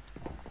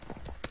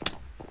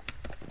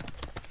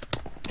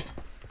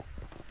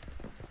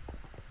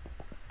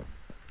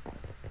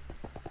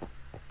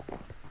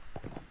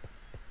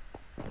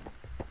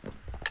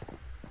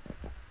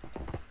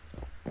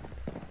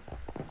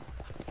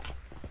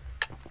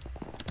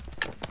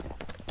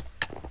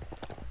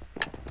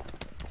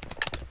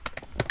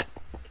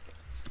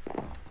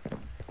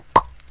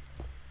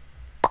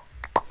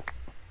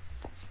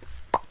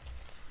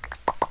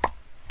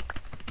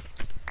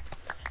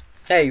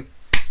 Hey,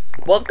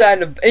 what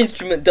kind of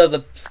instrument does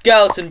a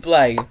skeleton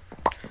play?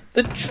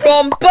 The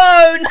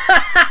trombone!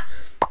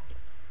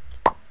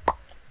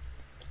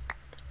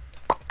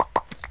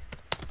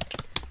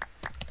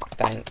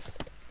 Thanks.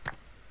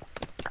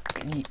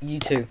 You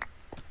too.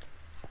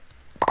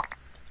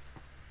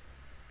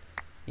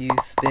 You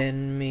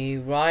spin me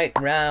right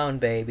round,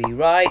 baby,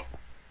 right?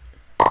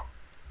 Or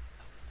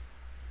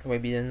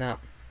maybe doing that.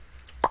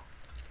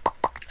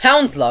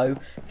 Hounslow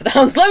for the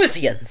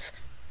Hounslowsians!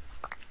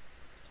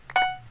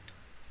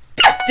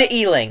 Death to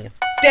Ealing!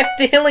 Death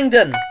to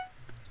Hillingdon!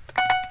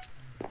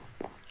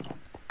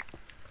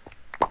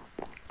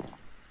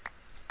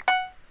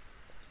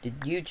 Did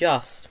you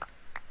just...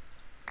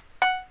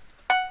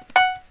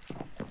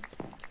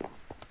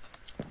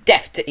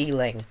 Death to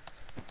Ealing!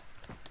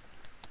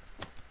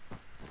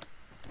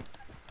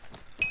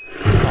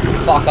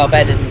 Oh fuck, our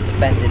bed isn't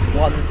defended.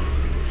 One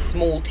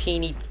small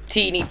teeny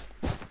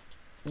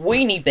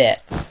weeny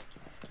bit.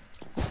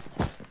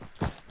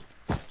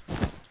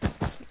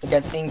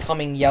 Against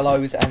incoming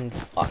yellows and...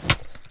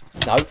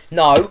 no,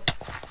 no,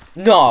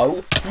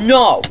 no,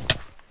 no!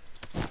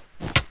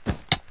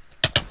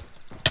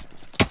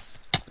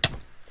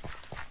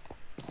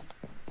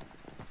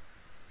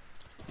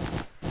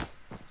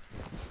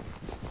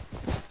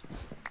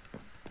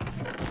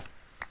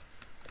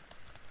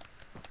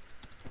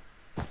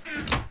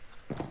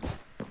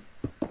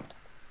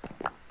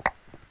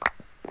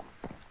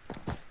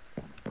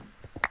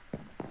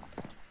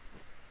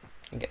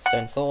 Get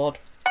stone sword.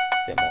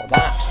 Bit more of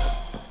that.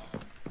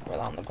 Throw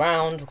that on the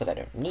ground because I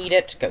don't need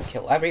it. Go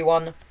kill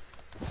everyone.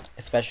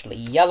 Especially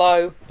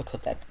yellow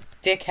because they're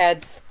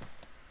dickheads.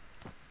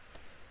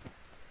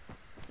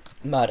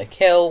 Murder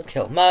kill.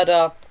 Kill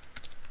murder.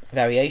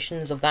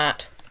 Variations of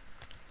that.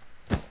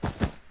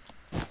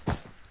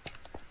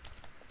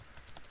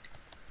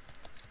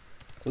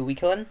 Who we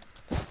killing?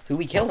 Who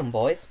we killing,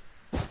 boys?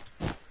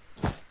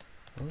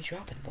 Who we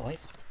dropping,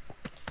 boys?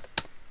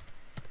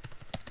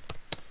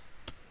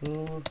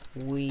 Who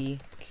we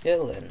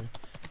killing,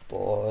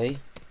 boys?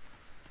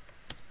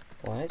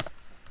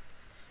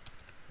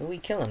 Who we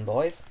killing,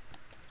 boys?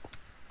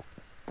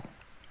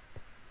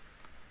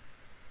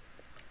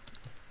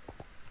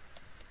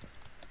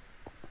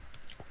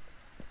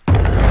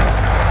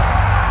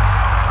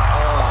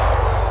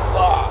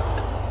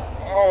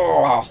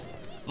 Oh,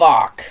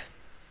 fuck.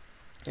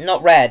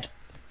 Not red.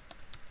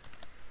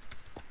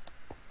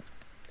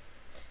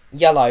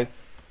 Yellow.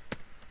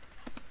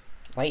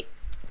 Wait,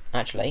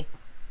 actually.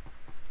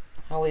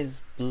 How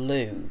is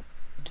blue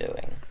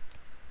doing?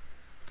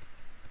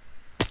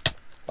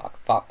 Fuck,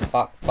 fuck,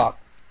 fuck, fuck,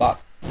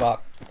 fuck,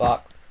 fuck,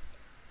 fuck.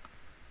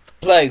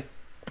 Blue!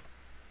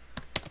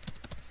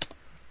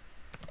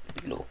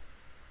 Blue.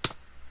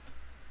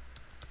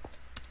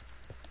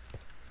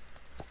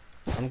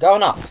 I'm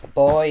going up,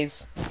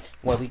 boys.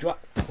 Where we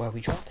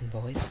dropping,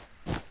 boys?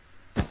 I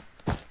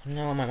don't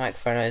know where my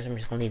microphone is, I'm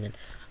just gonna lean in.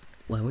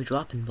 Where we're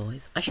dropping,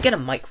 boys. I should get a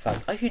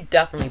microphone. I should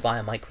definitely buy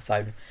a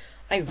microphone.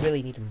 I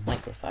really need a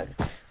microphone.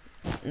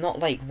 Not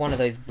like one of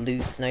those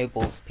blue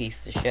snowballs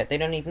pieces of shit. They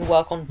don't even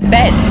work on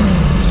beds.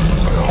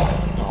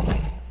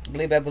 Oh,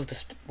 blue bed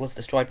was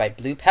destroyed by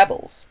blue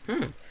pebbles.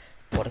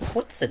 What a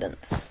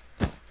coincidence.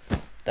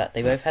 That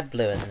they both had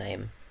blue in the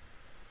name.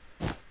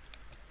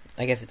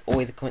 I guess it's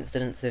always a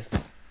coincidence if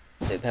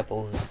Blue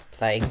Pebbles is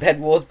playing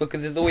Bedwars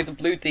because there's always a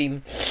blue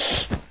team.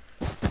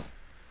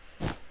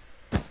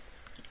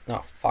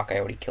 Oh fuck, I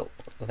already killed...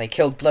 Well, they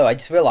killed blue, I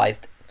just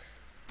realised.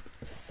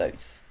 So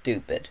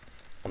stupid.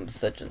 I'm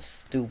such a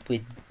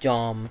stupid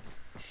jam.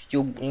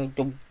 So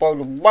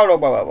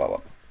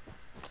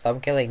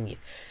I'm killing you.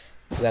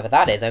 Whoever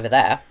that is over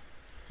there.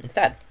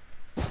 Instead.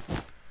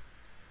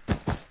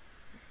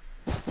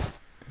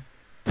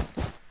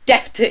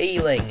 Death to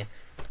Ealing!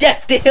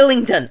 Death to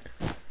Hillingdon!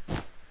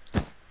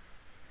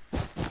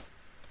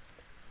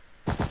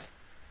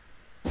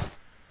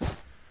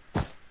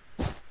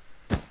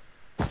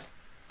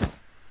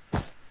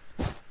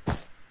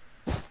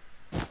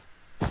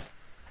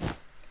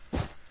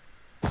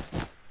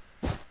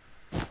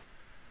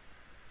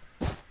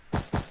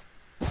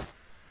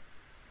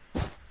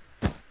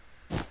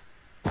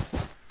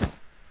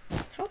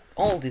 How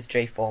old is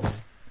Jay Foreman?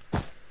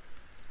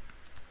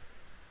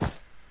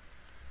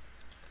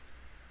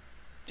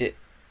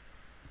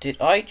 Did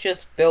I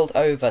just build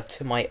over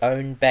to my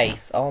own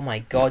base? Oh my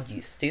god,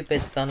 you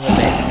stupid son of a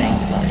bitch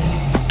named Sonny.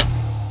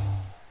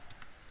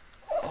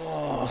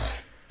 Oh,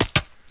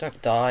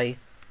 don't die.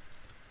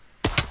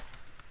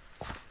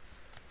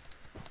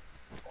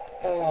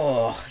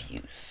 Oh, you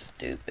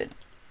stupid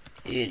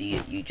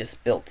idiot, you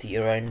just built to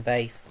your own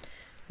base.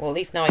 Well, at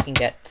least now I can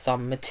get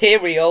some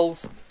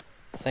materials.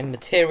 Some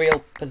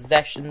material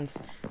possessions.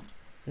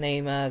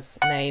 Namely...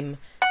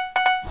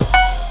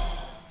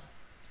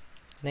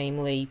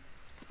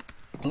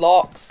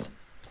 blocks.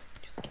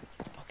 Just give me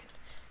fucking...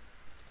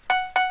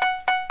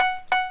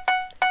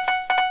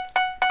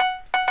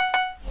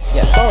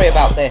 Yeah, sorry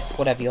about this,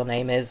 whatever your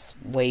name is.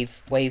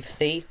 Waver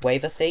C.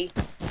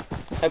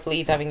 Hopefully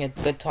he's having a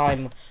good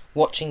time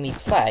watching me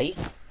play.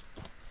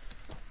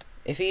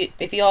 If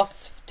he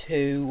asks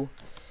to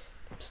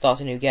start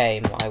a new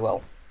game, I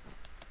will.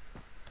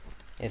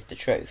 Is the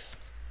truth.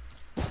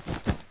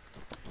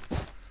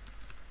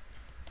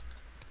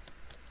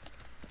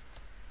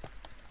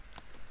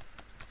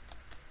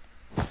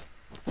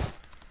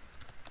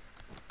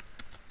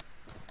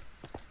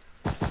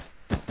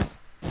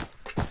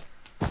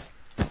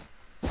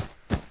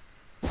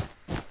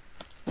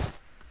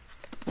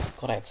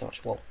 God, I have so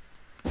much wool.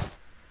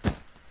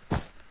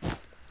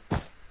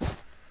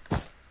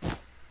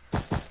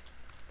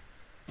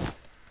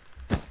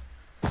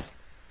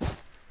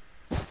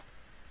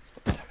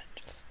 Damn it.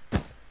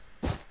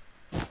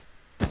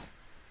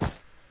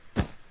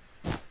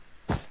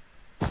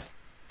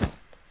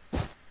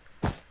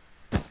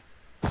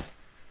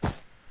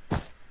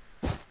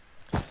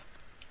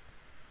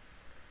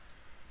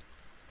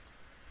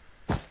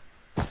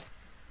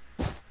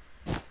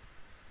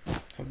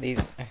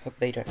 I hope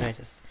they don't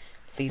notice.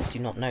 Please do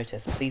not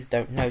notice. Please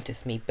don't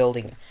notice me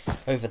building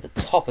over the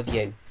top of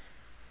you.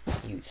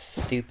 You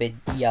stupid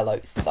yellow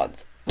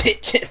sons of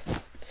bitches.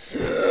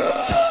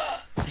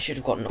 I should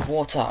have gotten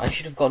water. I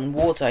should have gotten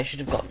water. I should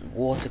have gotten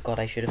water. God,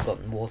 I should have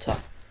gotten water.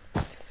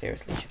 I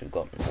seriously should have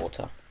gotten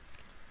water.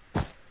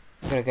 I'm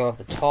gonna go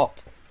over the top.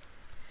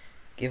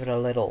 Give it a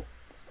little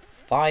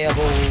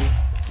fireball.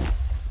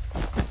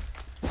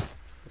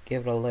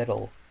 Give it a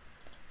little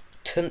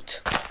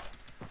tunt.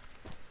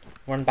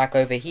 Run back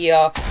over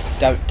here.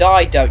 Don't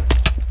die, don't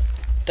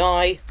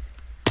die.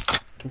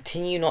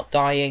 Continue not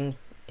dying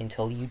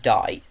until you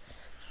die.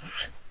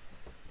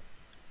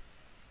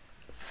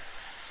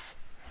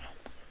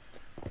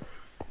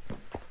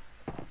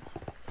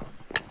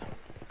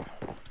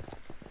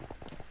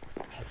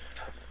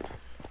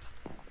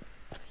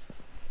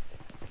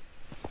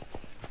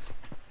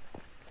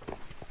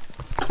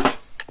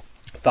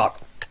 Fuck.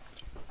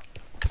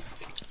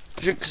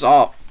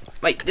 Jigsaw.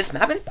 Wait, this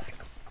map is back.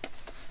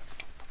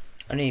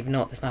 I don't even know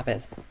what this map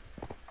is.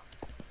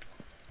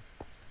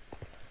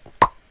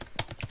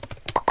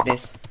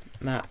 This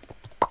map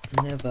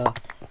never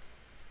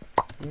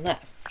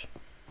left.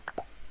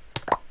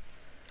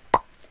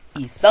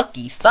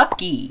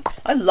 Sucky.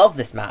 I love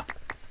this map,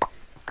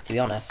 to be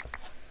honest.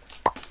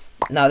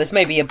 Now, this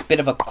may be a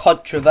bit of a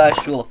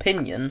controversial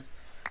opinion.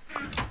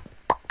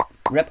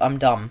 Rip, I'm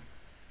dumb.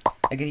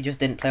 I guess he just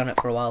didn't play on it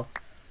for a while.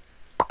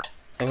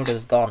 So it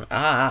was gone.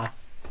 Ah.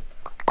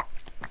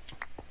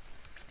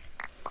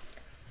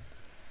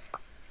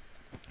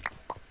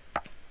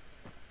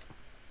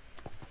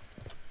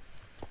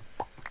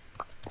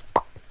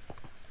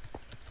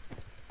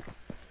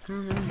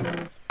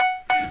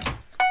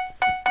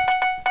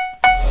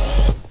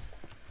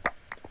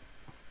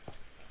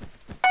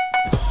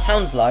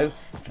 Hounslow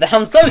for the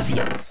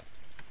Hounslosians.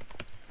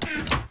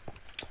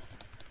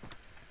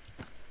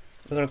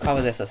 We're going to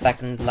cover this a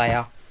second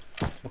layer,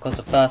 because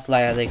the first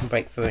layer they can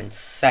break through in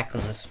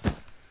seconds.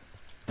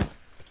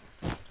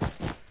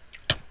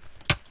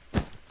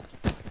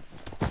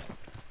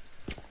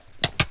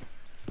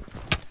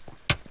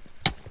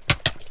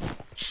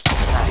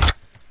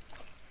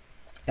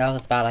 That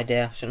was a bad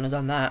idea. Shouldn't have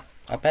done that.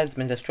 Our bed's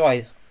been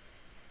destroyed.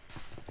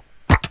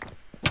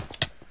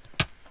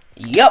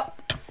 Yup!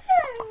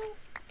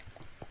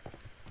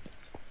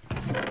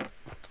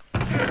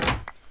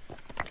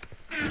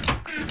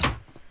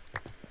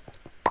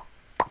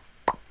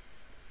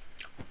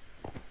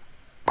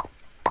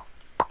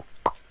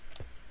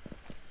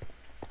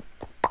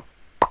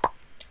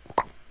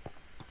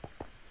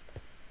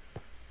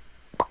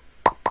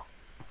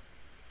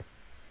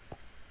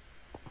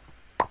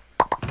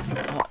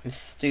 Oh, I'm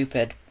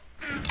stupid.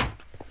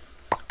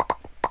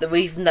 The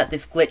reason that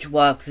this glitch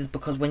works is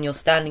because when you're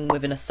standing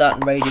within a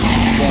certain radius of the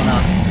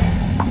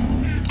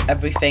spawner,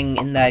 everything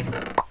in there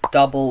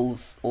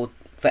doubles or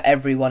for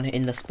everyone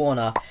in the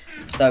spawner.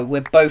 So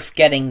we're both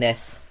getting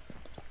this.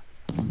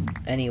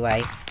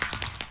 Anyway.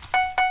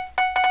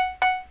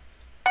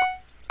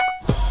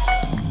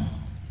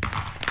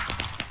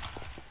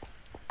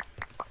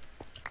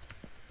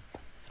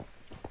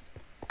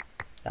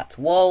 That's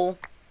wool.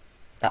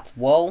 That's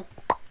wool.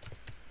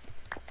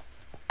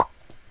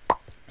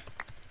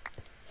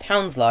 It's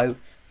Hounslow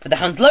for the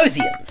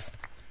Hounslosians.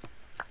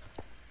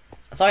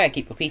 Sorry I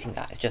keep repeating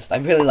that, it's just I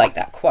really like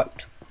that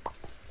quote.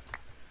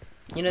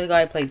 You know the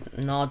guy who plays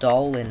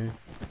Nardole in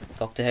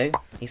Doctor Who?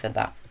 He said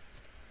that.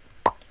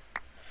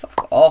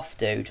 Fuck off,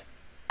 dude.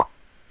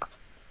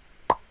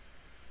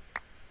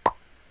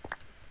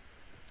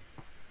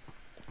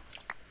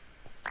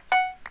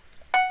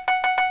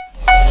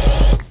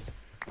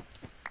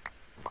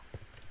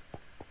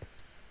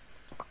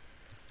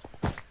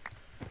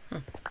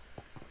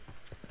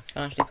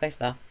 Can't actually place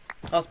there.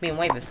 Oh, it's being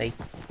waiver, see.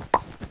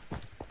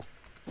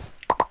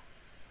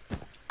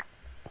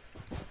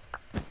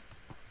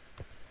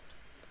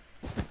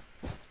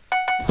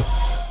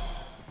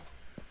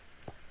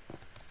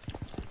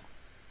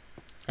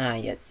 Ah,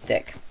 you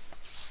dick.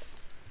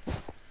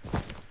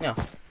 No.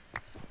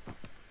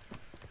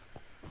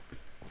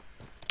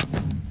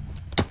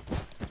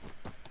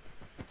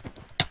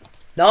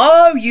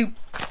 No, you...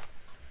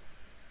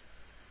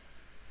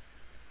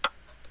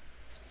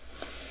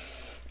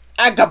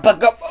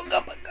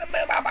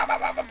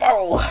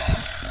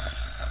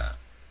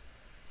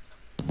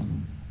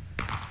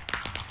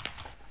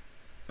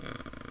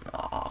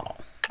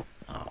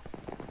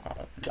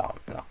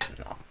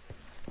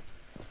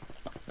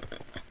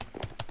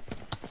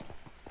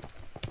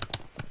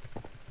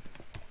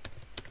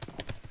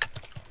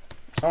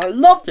 I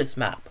love this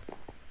map.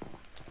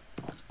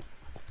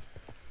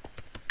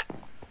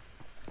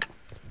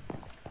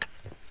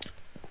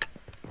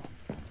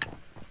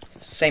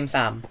 Same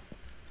Sam.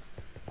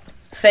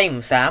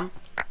 Same Sam.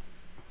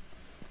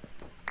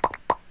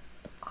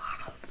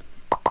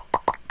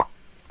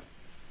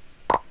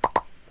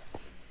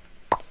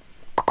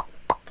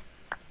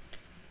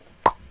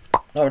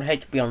 I would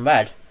hate to be on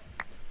red.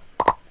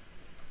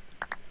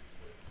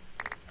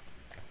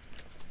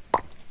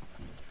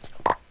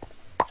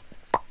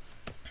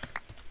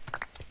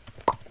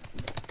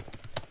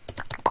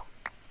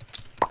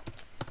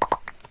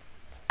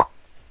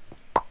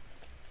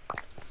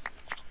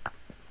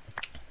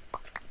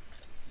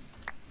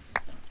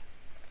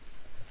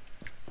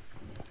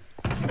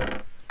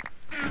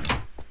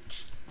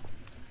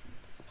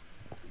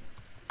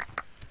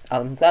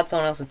 I'm glad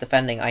someone else is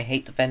defending. I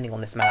hate defending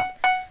on this map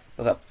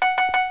with a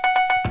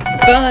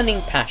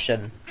burning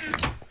passion.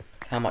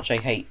 That's how much I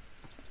hate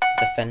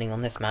defending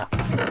on this map.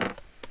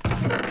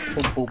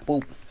 Boop, boop,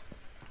 boop.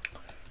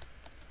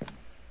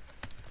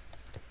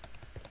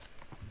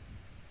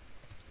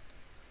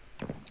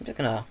 I'm just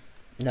gonna...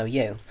 No,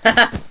 you.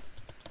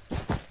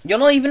 You're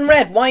not even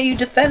red. Why are you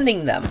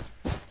defending them?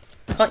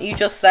 Can't you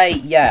just say,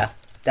 yeah,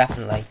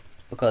 definitely?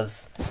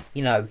 Because,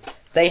 you know,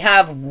 they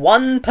have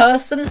one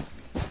person...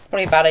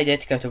 Probably a bad idea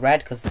to go to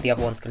red, because the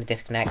other one's going to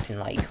disconnect in,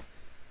 like,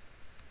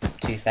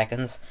 2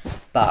 seconds.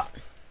 But,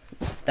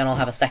 then I'll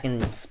have a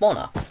second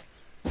spawner.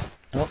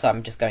 And also,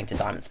 I'm just going to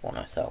diamond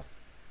spawner, so...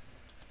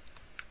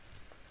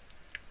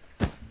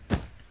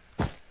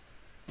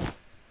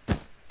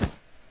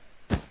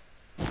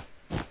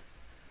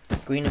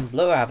 Green and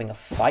blue are having a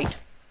fight.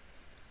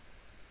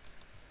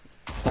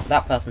 Except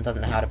that person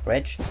doesn't know how to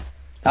bridge.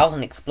 That was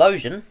an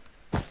explosion.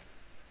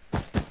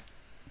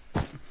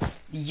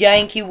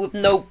 Yankee with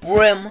no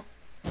brim.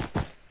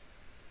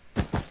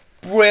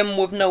 Brim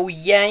with no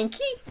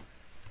Yankee?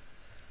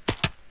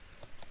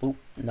 Oop,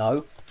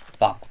 no.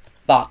 Fuck.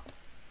 Fuck.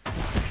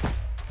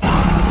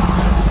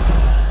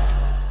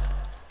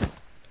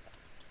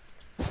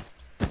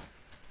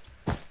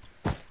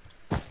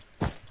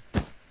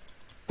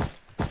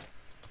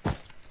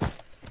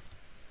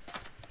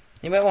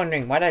 You might be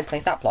wondering, why did I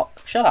place that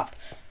block? Shut up.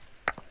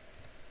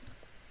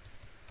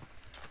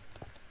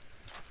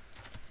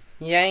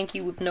 Yankee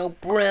with no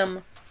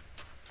brim.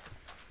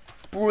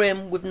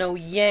 Brim with no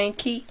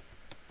Yankee.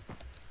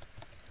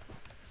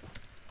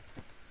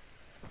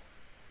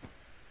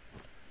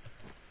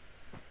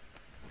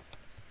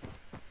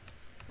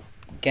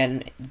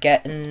 Getting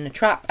a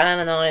trap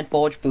and an iron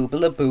forge, boo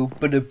ba boo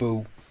ba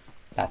boo.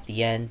 That's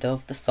the end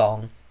of the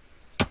song.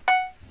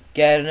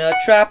 Getting a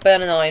trap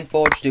and an iron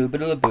forge, doo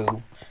ba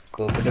boo.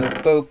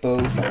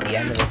 Boo-ba-doo-boo-boo. That's the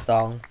end of the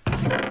song.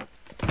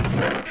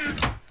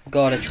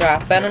 Got a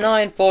trap and an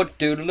iron for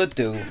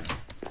doodle-a-doo.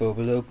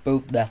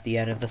 Boo-ba-doo-boo. That's the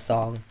end of the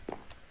song.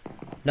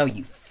 No,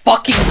 you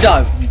fucking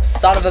don't, you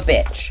son of a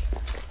bitch.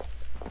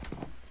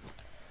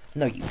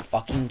 No, you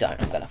fucking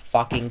don't. I'm gonna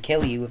fucking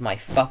kill you with my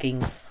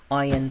fucking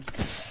iron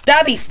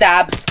stabby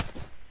stabs.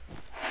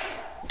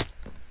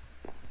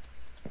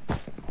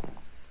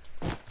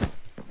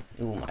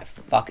 Ooh, my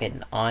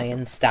fucking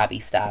iron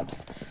stabby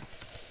stabs.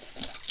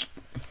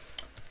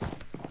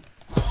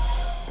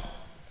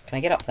 Can I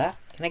get up there?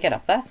 Can I get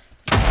up there?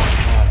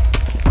 Can't.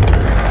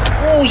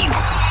 Oh, you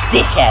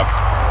dickhead!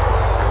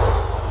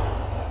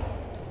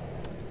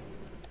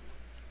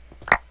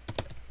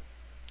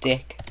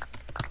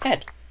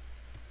 Dickhead.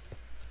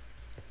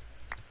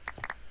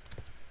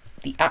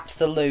 The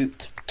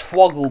absolute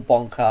twoggle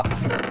bonker.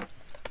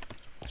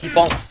 He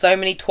bonks so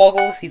many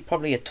twoggles, he's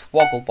probably a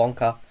twoggle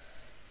bonker.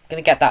 I'm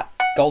gonna get that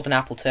golden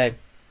apple too.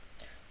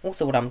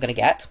 Also, what I'm gonna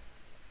get.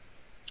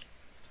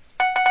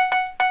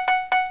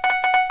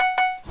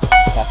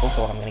 That's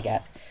also what I'm gonna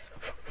get.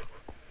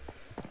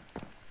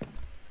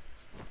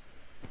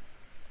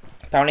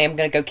 Apparently, I'm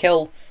gonna go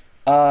kill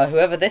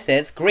whoever this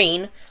is.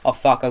 Green. Oh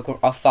fuck! Oh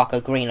fuck! Oh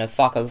green! Oh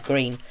fuck! Oh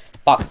green!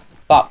 Fuck!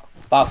 Fuck!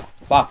 Fuck!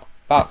 Fuck!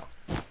 Fuck!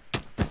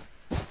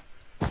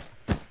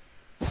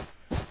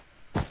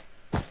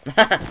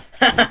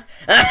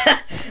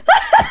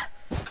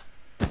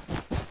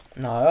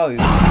 No,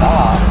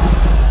 fuck.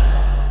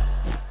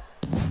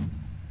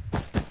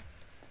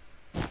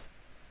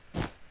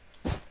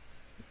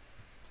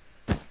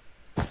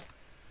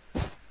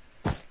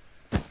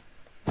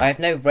 I have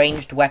no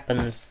ranged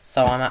weapons,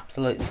 so I'm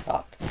absolutely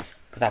fucked.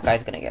 Because that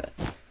guy's gonna get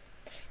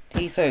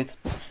it. So it's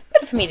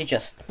better for me to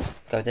just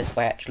go this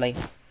way, actually.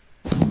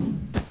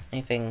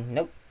 Anything?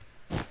 Nope.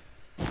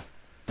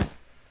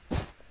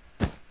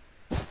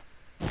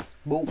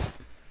 Whoa.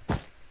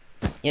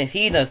 Yes,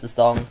 he knows the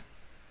song.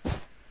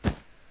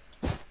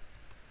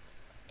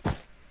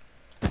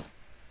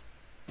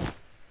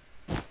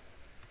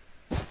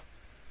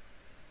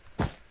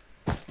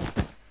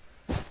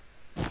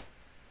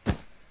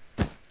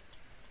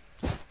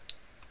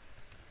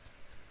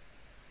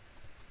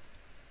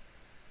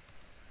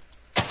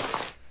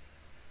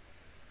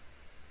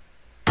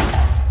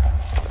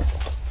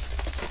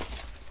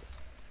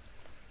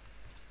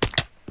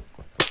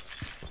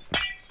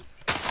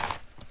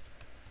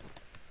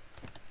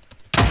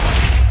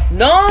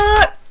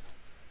 Not!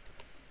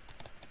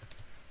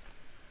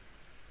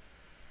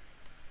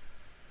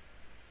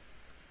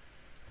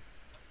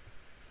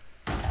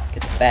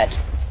 Get the bed.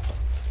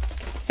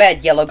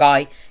 Bed, yellow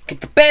guy.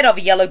 Get the bed over,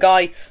 yellow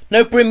guy.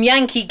 No Brim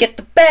Yankee, get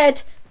the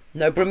bed.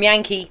 No Brim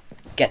Yankee,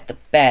 get the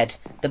bed.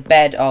 The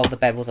bed, oh, the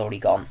bed was already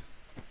gone.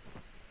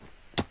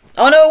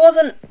 Oh no, it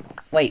wasn't.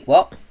 Wait,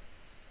 what?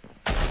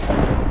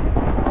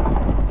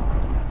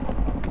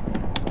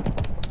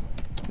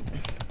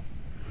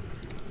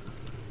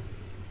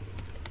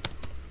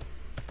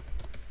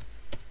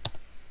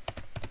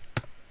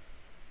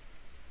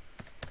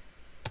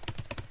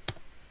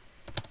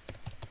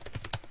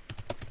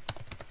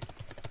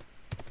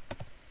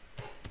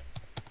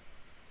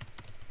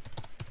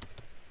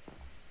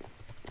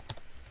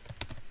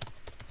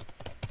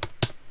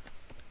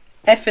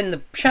 F in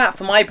the chat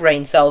for my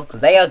brain cells,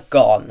 because they are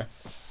gone.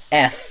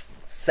 F.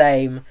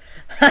 Same.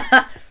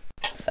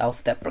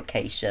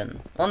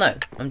 Self-deprecation. Oh no,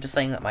 I'm just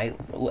saying that my...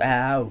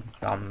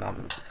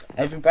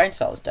 every brain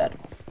cell is dead.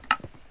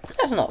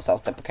 That's not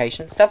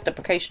self-deprecation.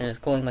 Self-deprecation is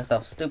calling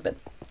myself stupid.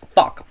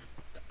 Fuck.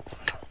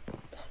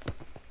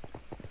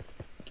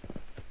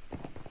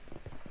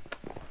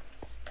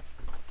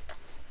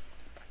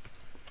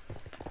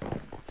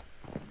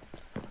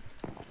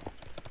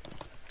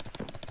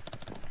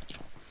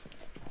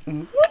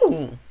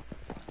 Ooh.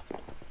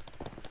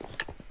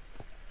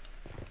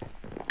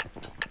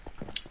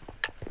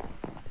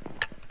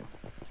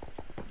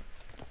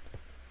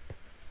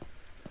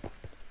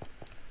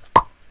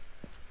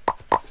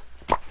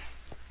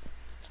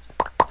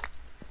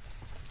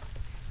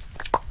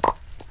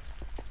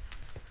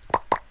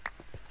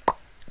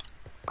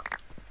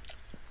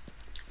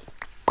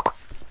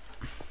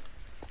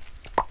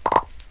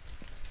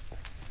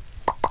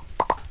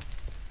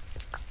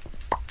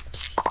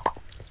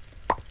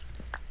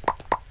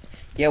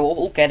 Yeah, we're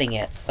all getting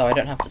it, so I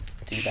don't have to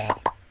do that.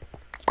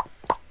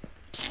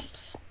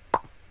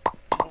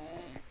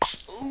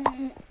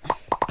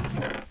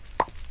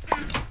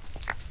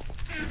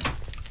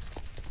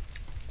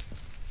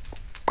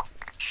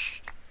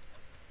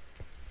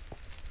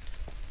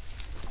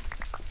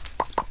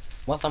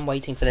 Whilst I'm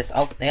waiting for this,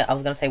 yeah, I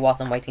was gonna say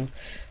whilst I'm waiting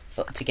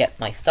to get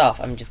my stuff,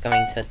 I'm just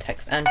going to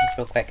text Andrew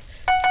real quick.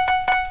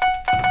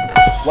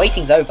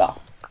 Waiting's over.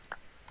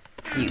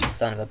 You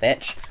son of a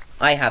bitch.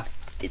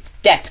 It's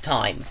death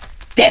time.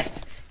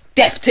 Death!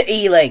 Death to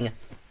Ealing!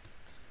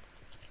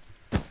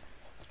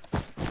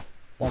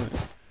 1,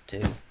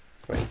 2,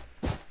 3.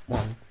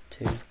 1,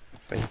 2,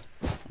 3.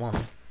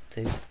 1,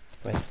 2,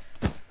 3.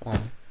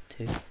 1,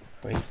 2,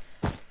 3.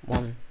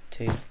 1,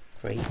 2,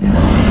 3. 1,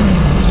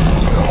 2,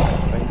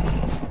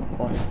 3.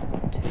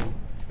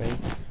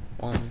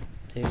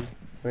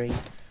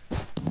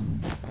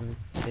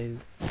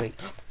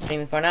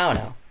 for an hour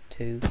now.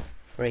 2,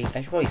 3.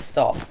 I should probably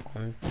stop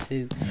on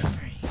 2,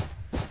 3.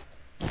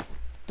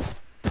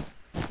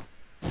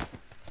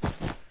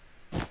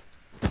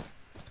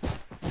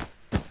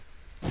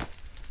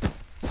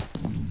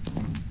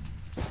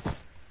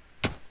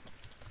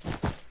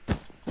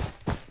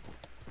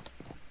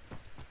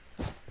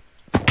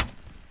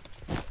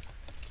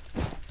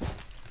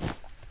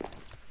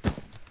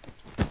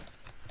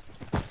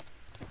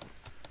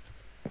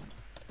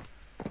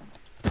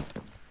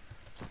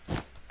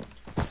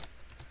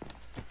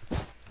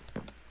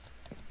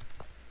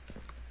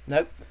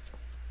 Nope.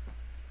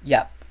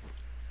 Yep.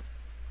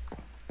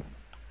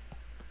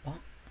 What?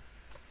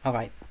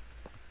 Alright.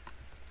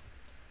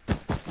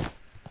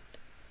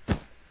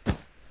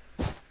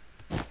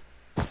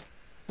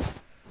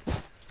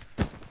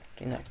 Do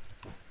you know?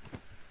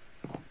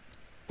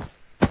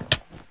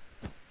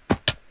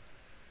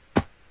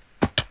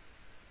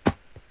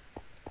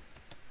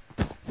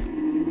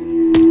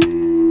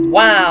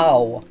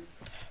 Wow!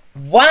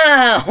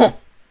 Wow!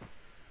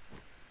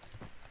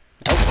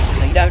 Nope.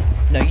 No, you don't.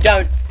 No, you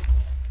don't.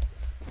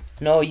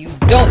 No, you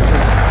don't, you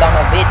son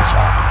of a bitch.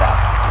 Oh, fuck.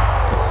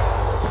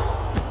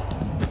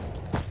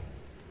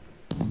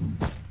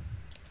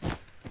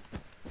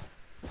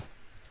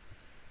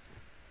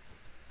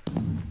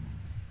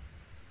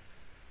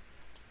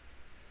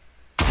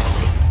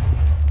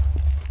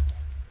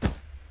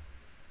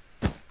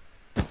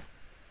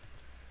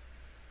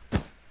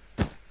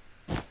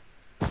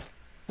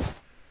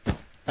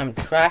 I'm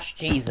trash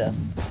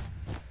Jesus.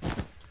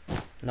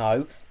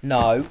 No,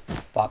 no.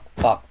 Fuck,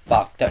 fuck,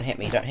 fuck. Don't hit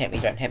me, don't hit me,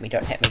 don't hit me,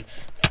 don't hit me.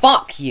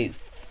 Fuck you!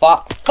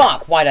 Fuck,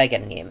 fuck! Why did I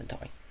get in the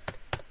inventory?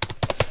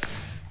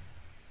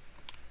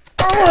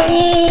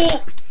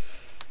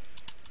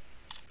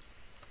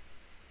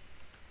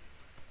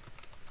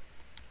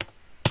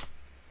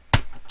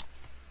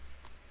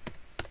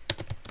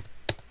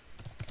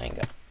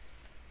 Anger.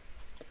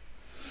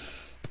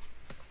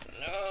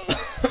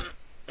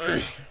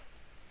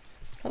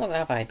 How long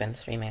have I been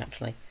streaming,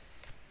 actually?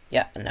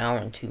 Yeah, an hour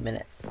and 2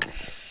 minutes.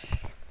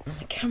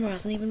 My camera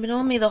hasn't even been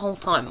on me the whole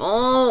time.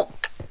 Oh!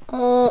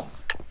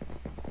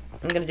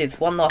 I'm gonna do this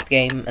one last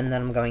game, and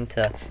then I'm going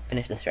to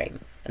finish the stream.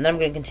 And then I'm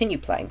going to continue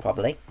playing,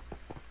 probably.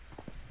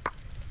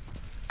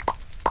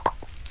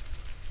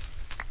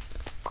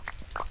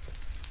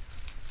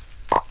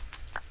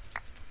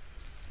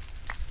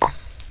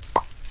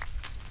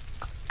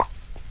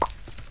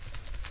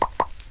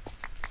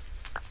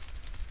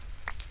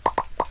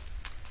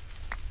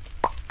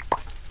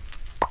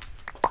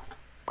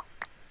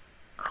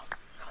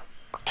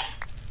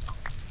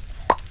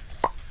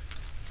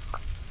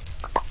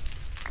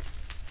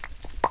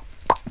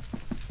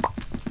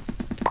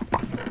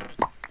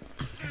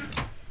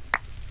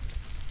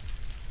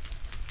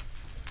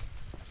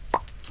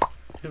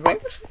 Is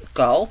Rainbow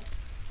Skull?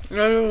 I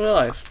didn't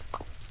realise.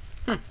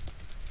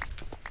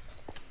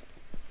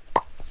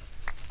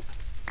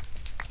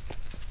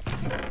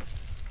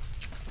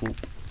 Foop.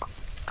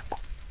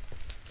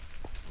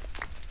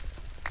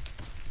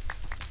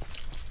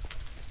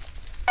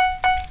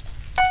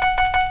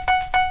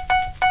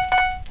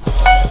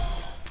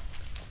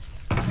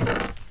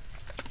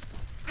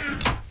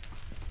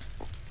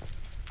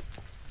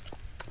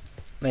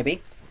 Maybe.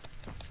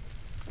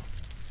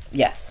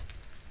 Yes.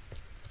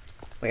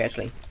 Wait,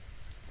 actually.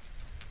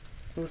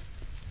 Who's...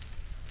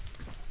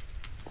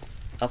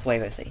 That's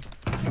Wave OC.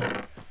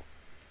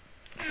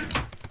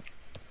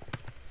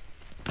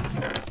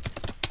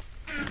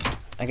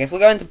 I guess we're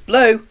going to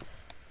blue.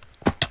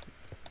 I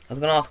was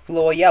going to ask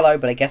blue or yellow,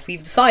 but I guess we've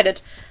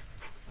decided.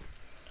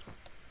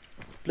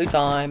 Blue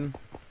time.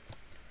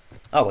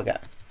 Oh, we're going.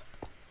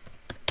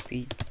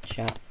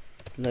 Feature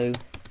blue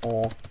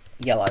or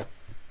yellow.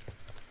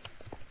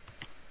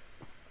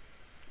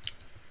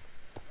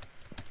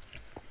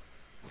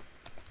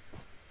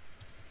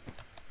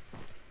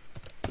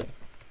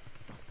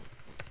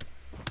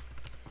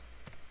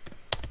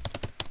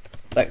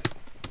 Blue.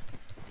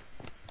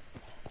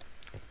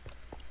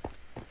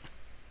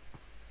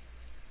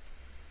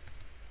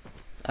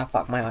 Oh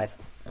fuck my eyes.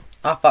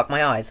 Oh fuck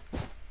my eyes.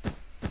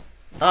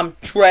 I'm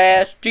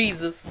trash,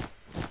 Jesus.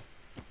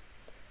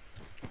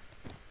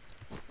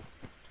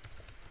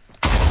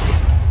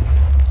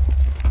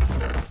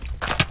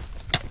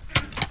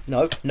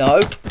 No,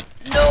 no,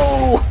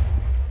 no!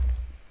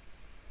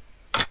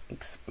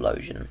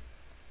 Explosion.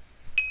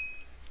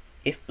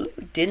 If blue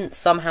didn't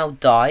somehow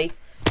die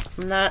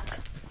from that,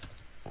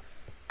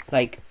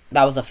 like,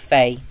 that was a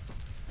fey.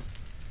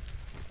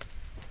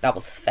 That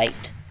was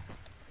fate.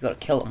 We gotta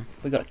kill them.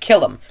 We gotta kill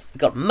them. We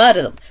gotta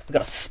murder them. We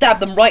gotta stab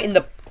them right in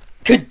the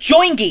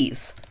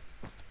kajoingies!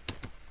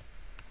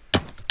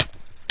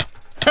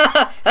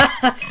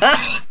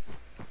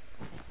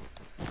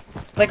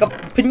 Like a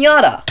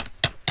pinata.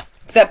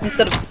 Except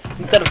instead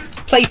of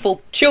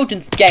playful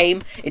children's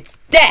game, it's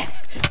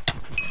death!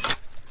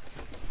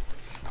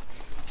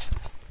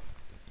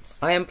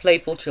 I am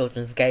playful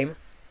children's game.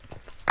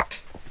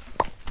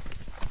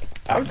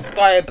 I would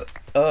describe,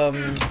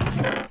 I'm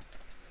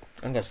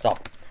gonna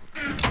stop.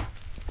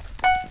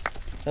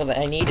 All that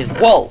I need is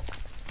wool!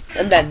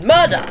 And then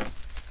murder!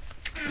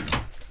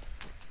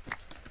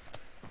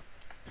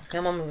 My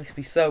mum must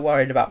be so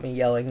worried about me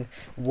yelling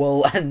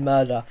wool and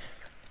murder.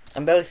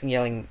 I'm basically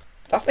yelling...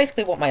 That's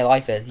basically what my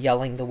life is,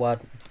 yelling the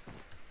word.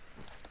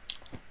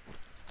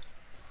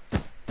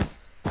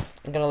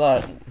 I'm gonna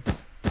learn.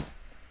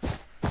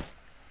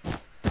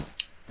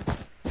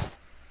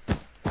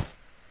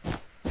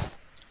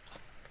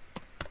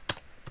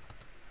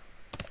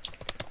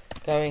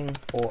 Going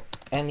for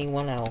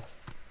anyone else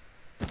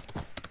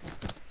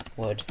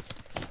would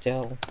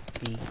still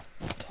be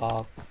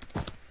target.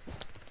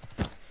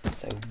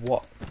 So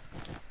what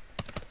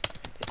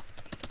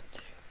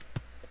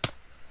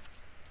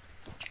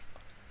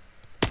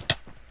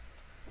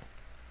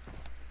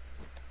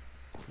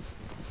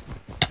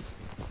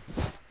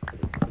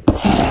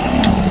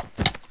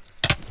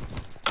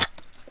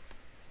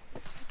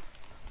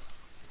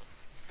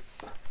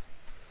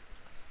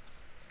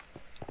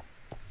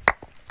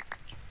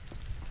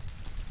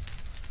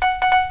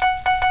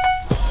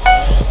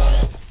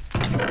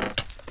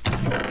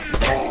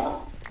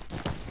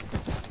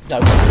no,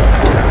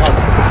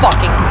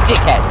 fucking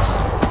dickheads.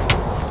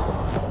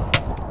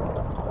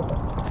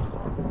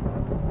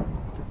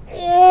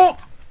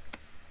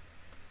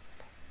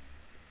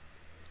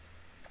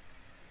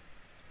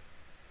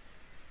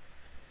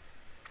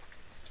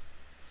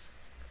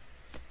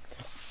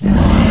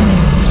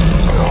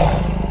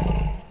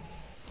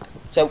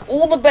 So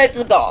all the beds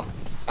are gone.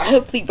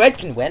 Hopefully red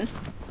can win.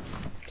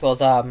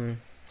 Because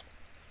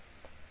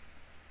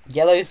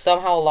yellow's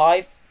somehow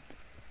alive.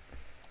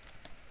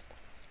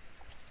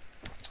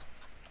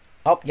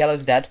 Oh,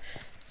 yellow's dead.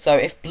 So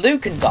if blue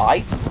can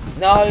die,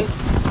 no.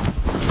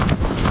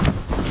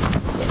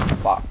 We're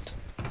fucked.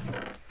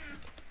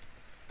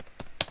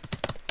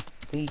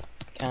 We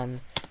can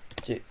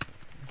do.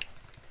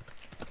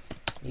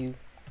 You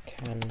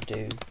can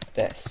do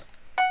this.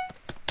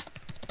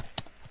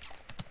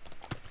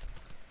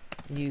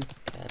 You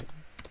can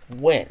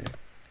win.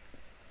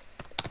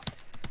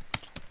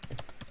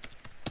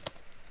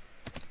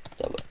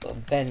 So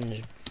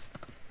avenge.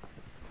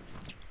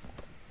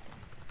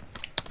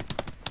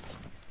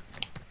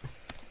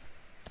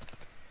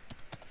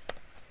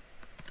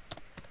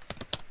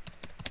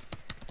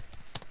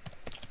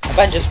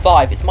 Avengers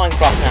 5, it's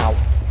Minecraft now.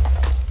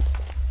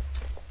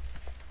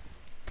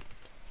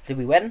 Did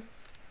we win?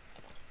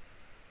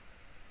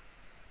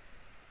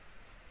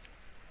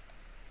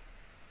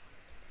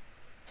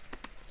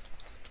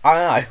 I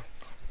don't know.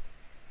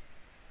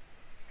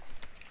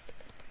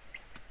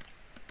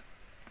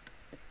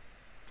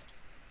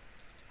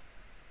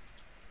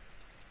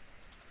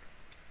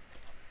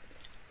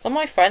 Some of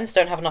my friends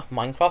don't have enough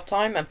Minecraft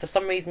time, and for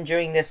some reason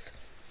during this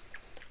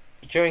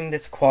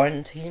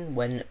quarantine,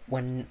 when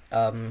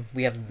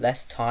we have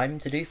less time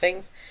to do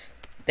things,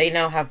 they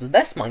now have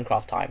less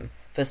Minecraft time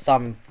for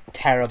some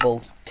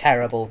terrible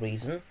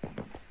reason.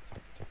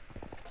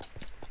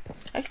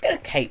 I should get a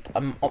cape,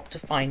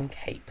 Optifine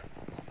cape.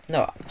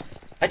 No,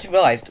 I just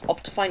realised,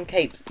 Optifine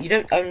cape, you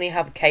don't only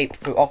have a cape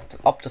through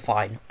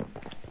Optifine.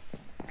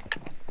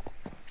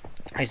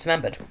 I just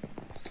remembered.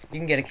 You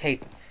can get a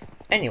cape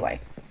anyway.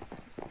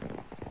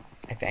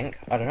 I think.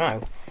 I don't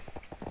know.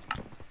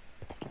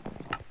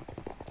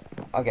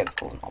 I guess it's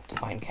called an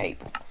Optifine cape.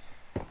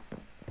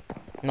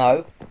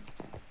 No.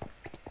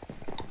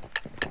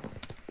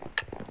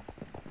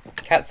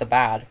 Cats are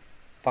bad.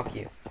 Fuck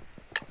you.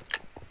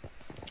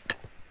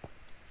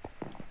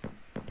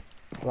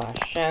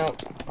 Slash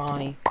out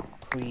I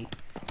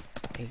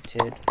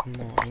created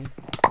mine.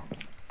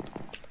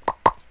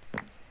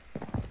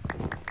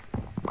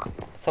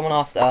 Someone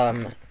asked,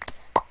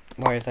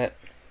 where is it?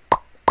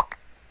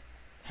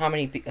 How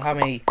many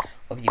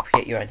of you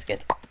create your own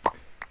skins?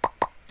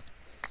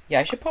 Yeah,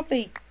 I should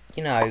probably,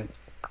 you know,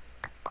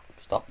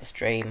 stop the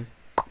stream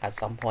at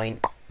some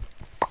point.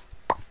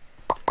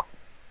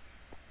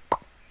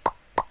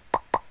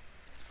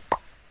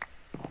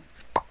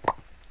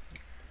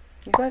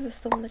 You guys are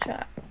still in the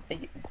chat.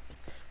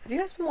 Have you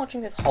guys been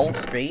watching this whole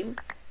stream?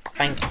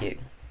 Thank you.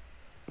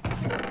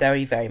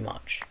 Very, very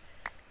much.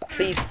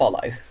 Please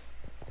follow.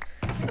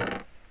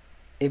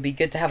 It'd be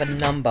good to have a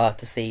number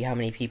to see how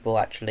many people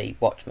actually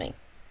watch me.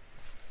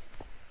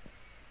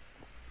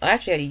 I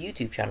actually had a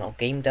YouTube channel,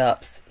 Game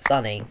Derps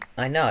Sunny.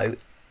 I know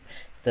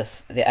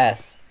the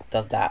S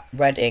does that.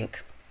 Red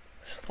ink.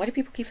 Why do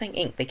people keep saying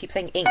ink? They keep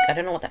saying ink. I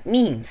don't know what that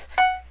means.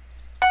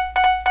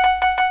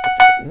 What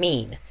does it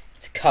mean?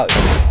 It's a code.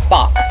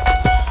 Fuck.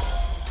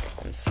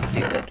 I'm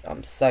stupid.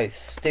 I'm so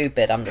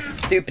stupid. I'm the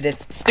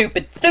stupidest.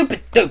 Stupid.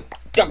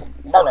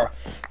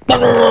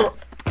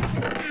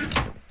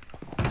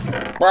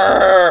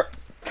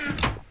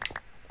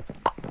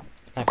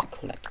 I have to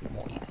collect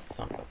more, you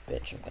son of a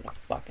bitch. I'm gonna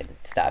fucking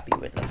stab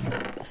you in the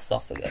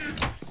esophagus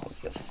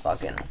with your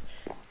fucking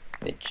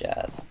bitch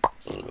ass.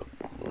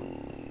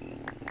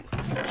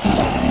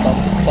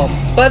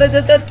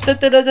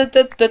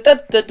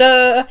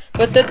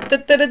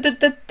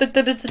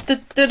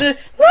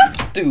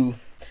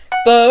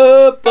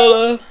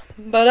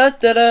 Ba da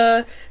da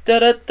da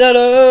da da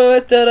da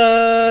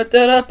da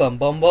da da bum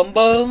bum bum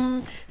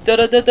bum da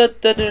da da da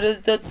da da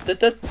da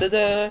da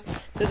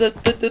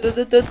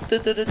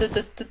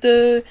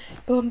da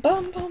bum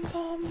bum bum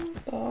bum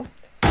bum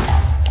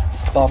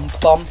bum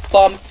bum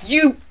bum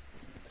you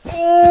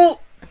ooh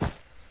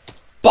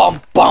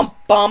bum bum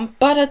bum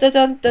ba da da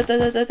da da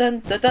da da da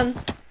da da.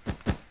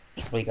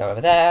 Should we go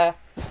over there?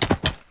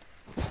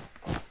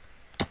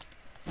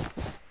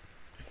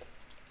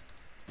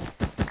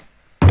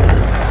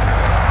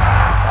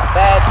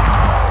 Bed.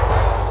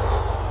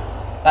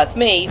 That's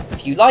me.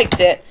 If you liked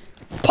it,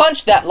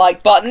 punch that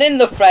like button in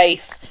the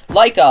face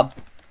like a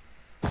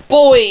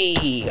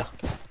boy.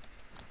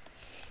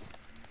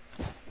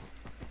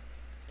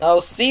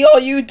 I'll see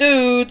all you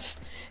dudes.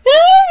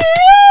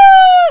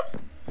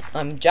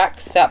 I'm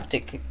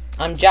Jackseptic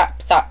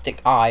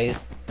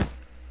eyes.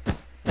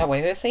 Is that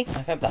Wavo C?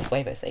 I hope that's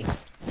Wavo C.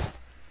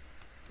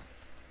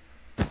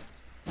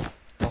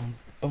 Bum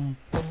bum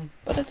bum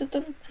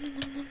ba-da-da-dum.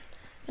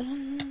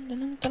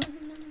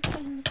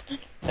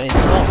 That is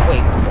not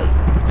Waversy.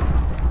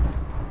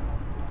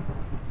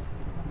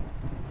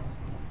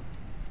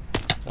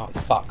 Oh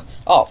fuck.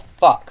 Oh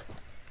fuck.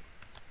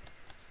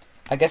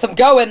 I guess I'm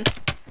going.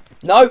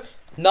 No,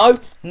 no,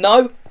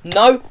 no,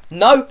 no,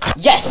 no.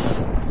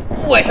 Yes!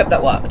 Oh, I hope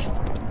that worked.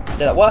 Did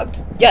that work?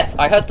 Yes,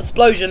 I heard the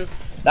explosion.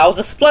 That was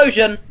a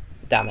explosion.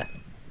 Damn it.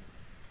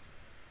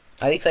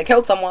 At least I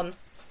killed someone.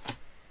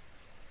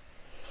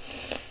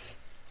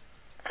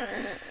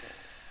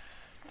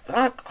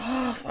 Fuck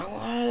off, I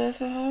want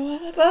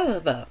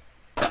to...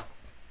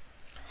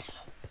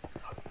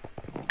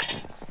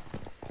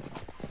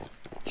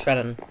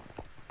 Shannon.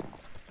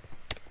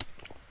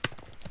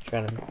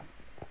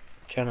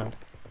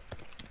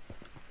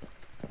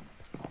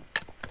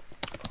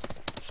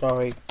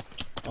 Sorry,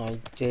 I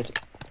did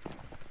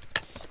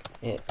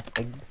it.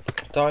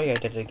 Sorry, I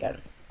did it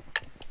again.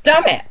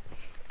 Damn it!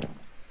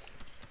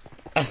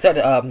 I said,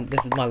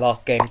 this is my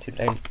last game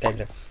today.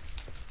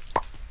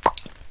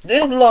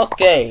 This is the last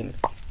game.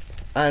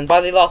 And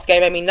by the last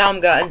game, I mean now I'm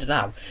going to end it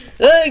now.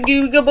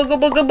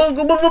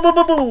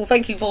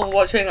 Thank you for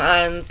watching,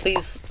 and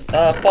please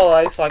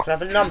follow so I can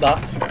have a number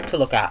to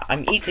look at.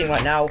 I'm eating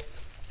right now.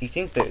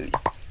 Eating food.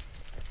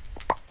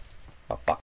 Oh, fuck.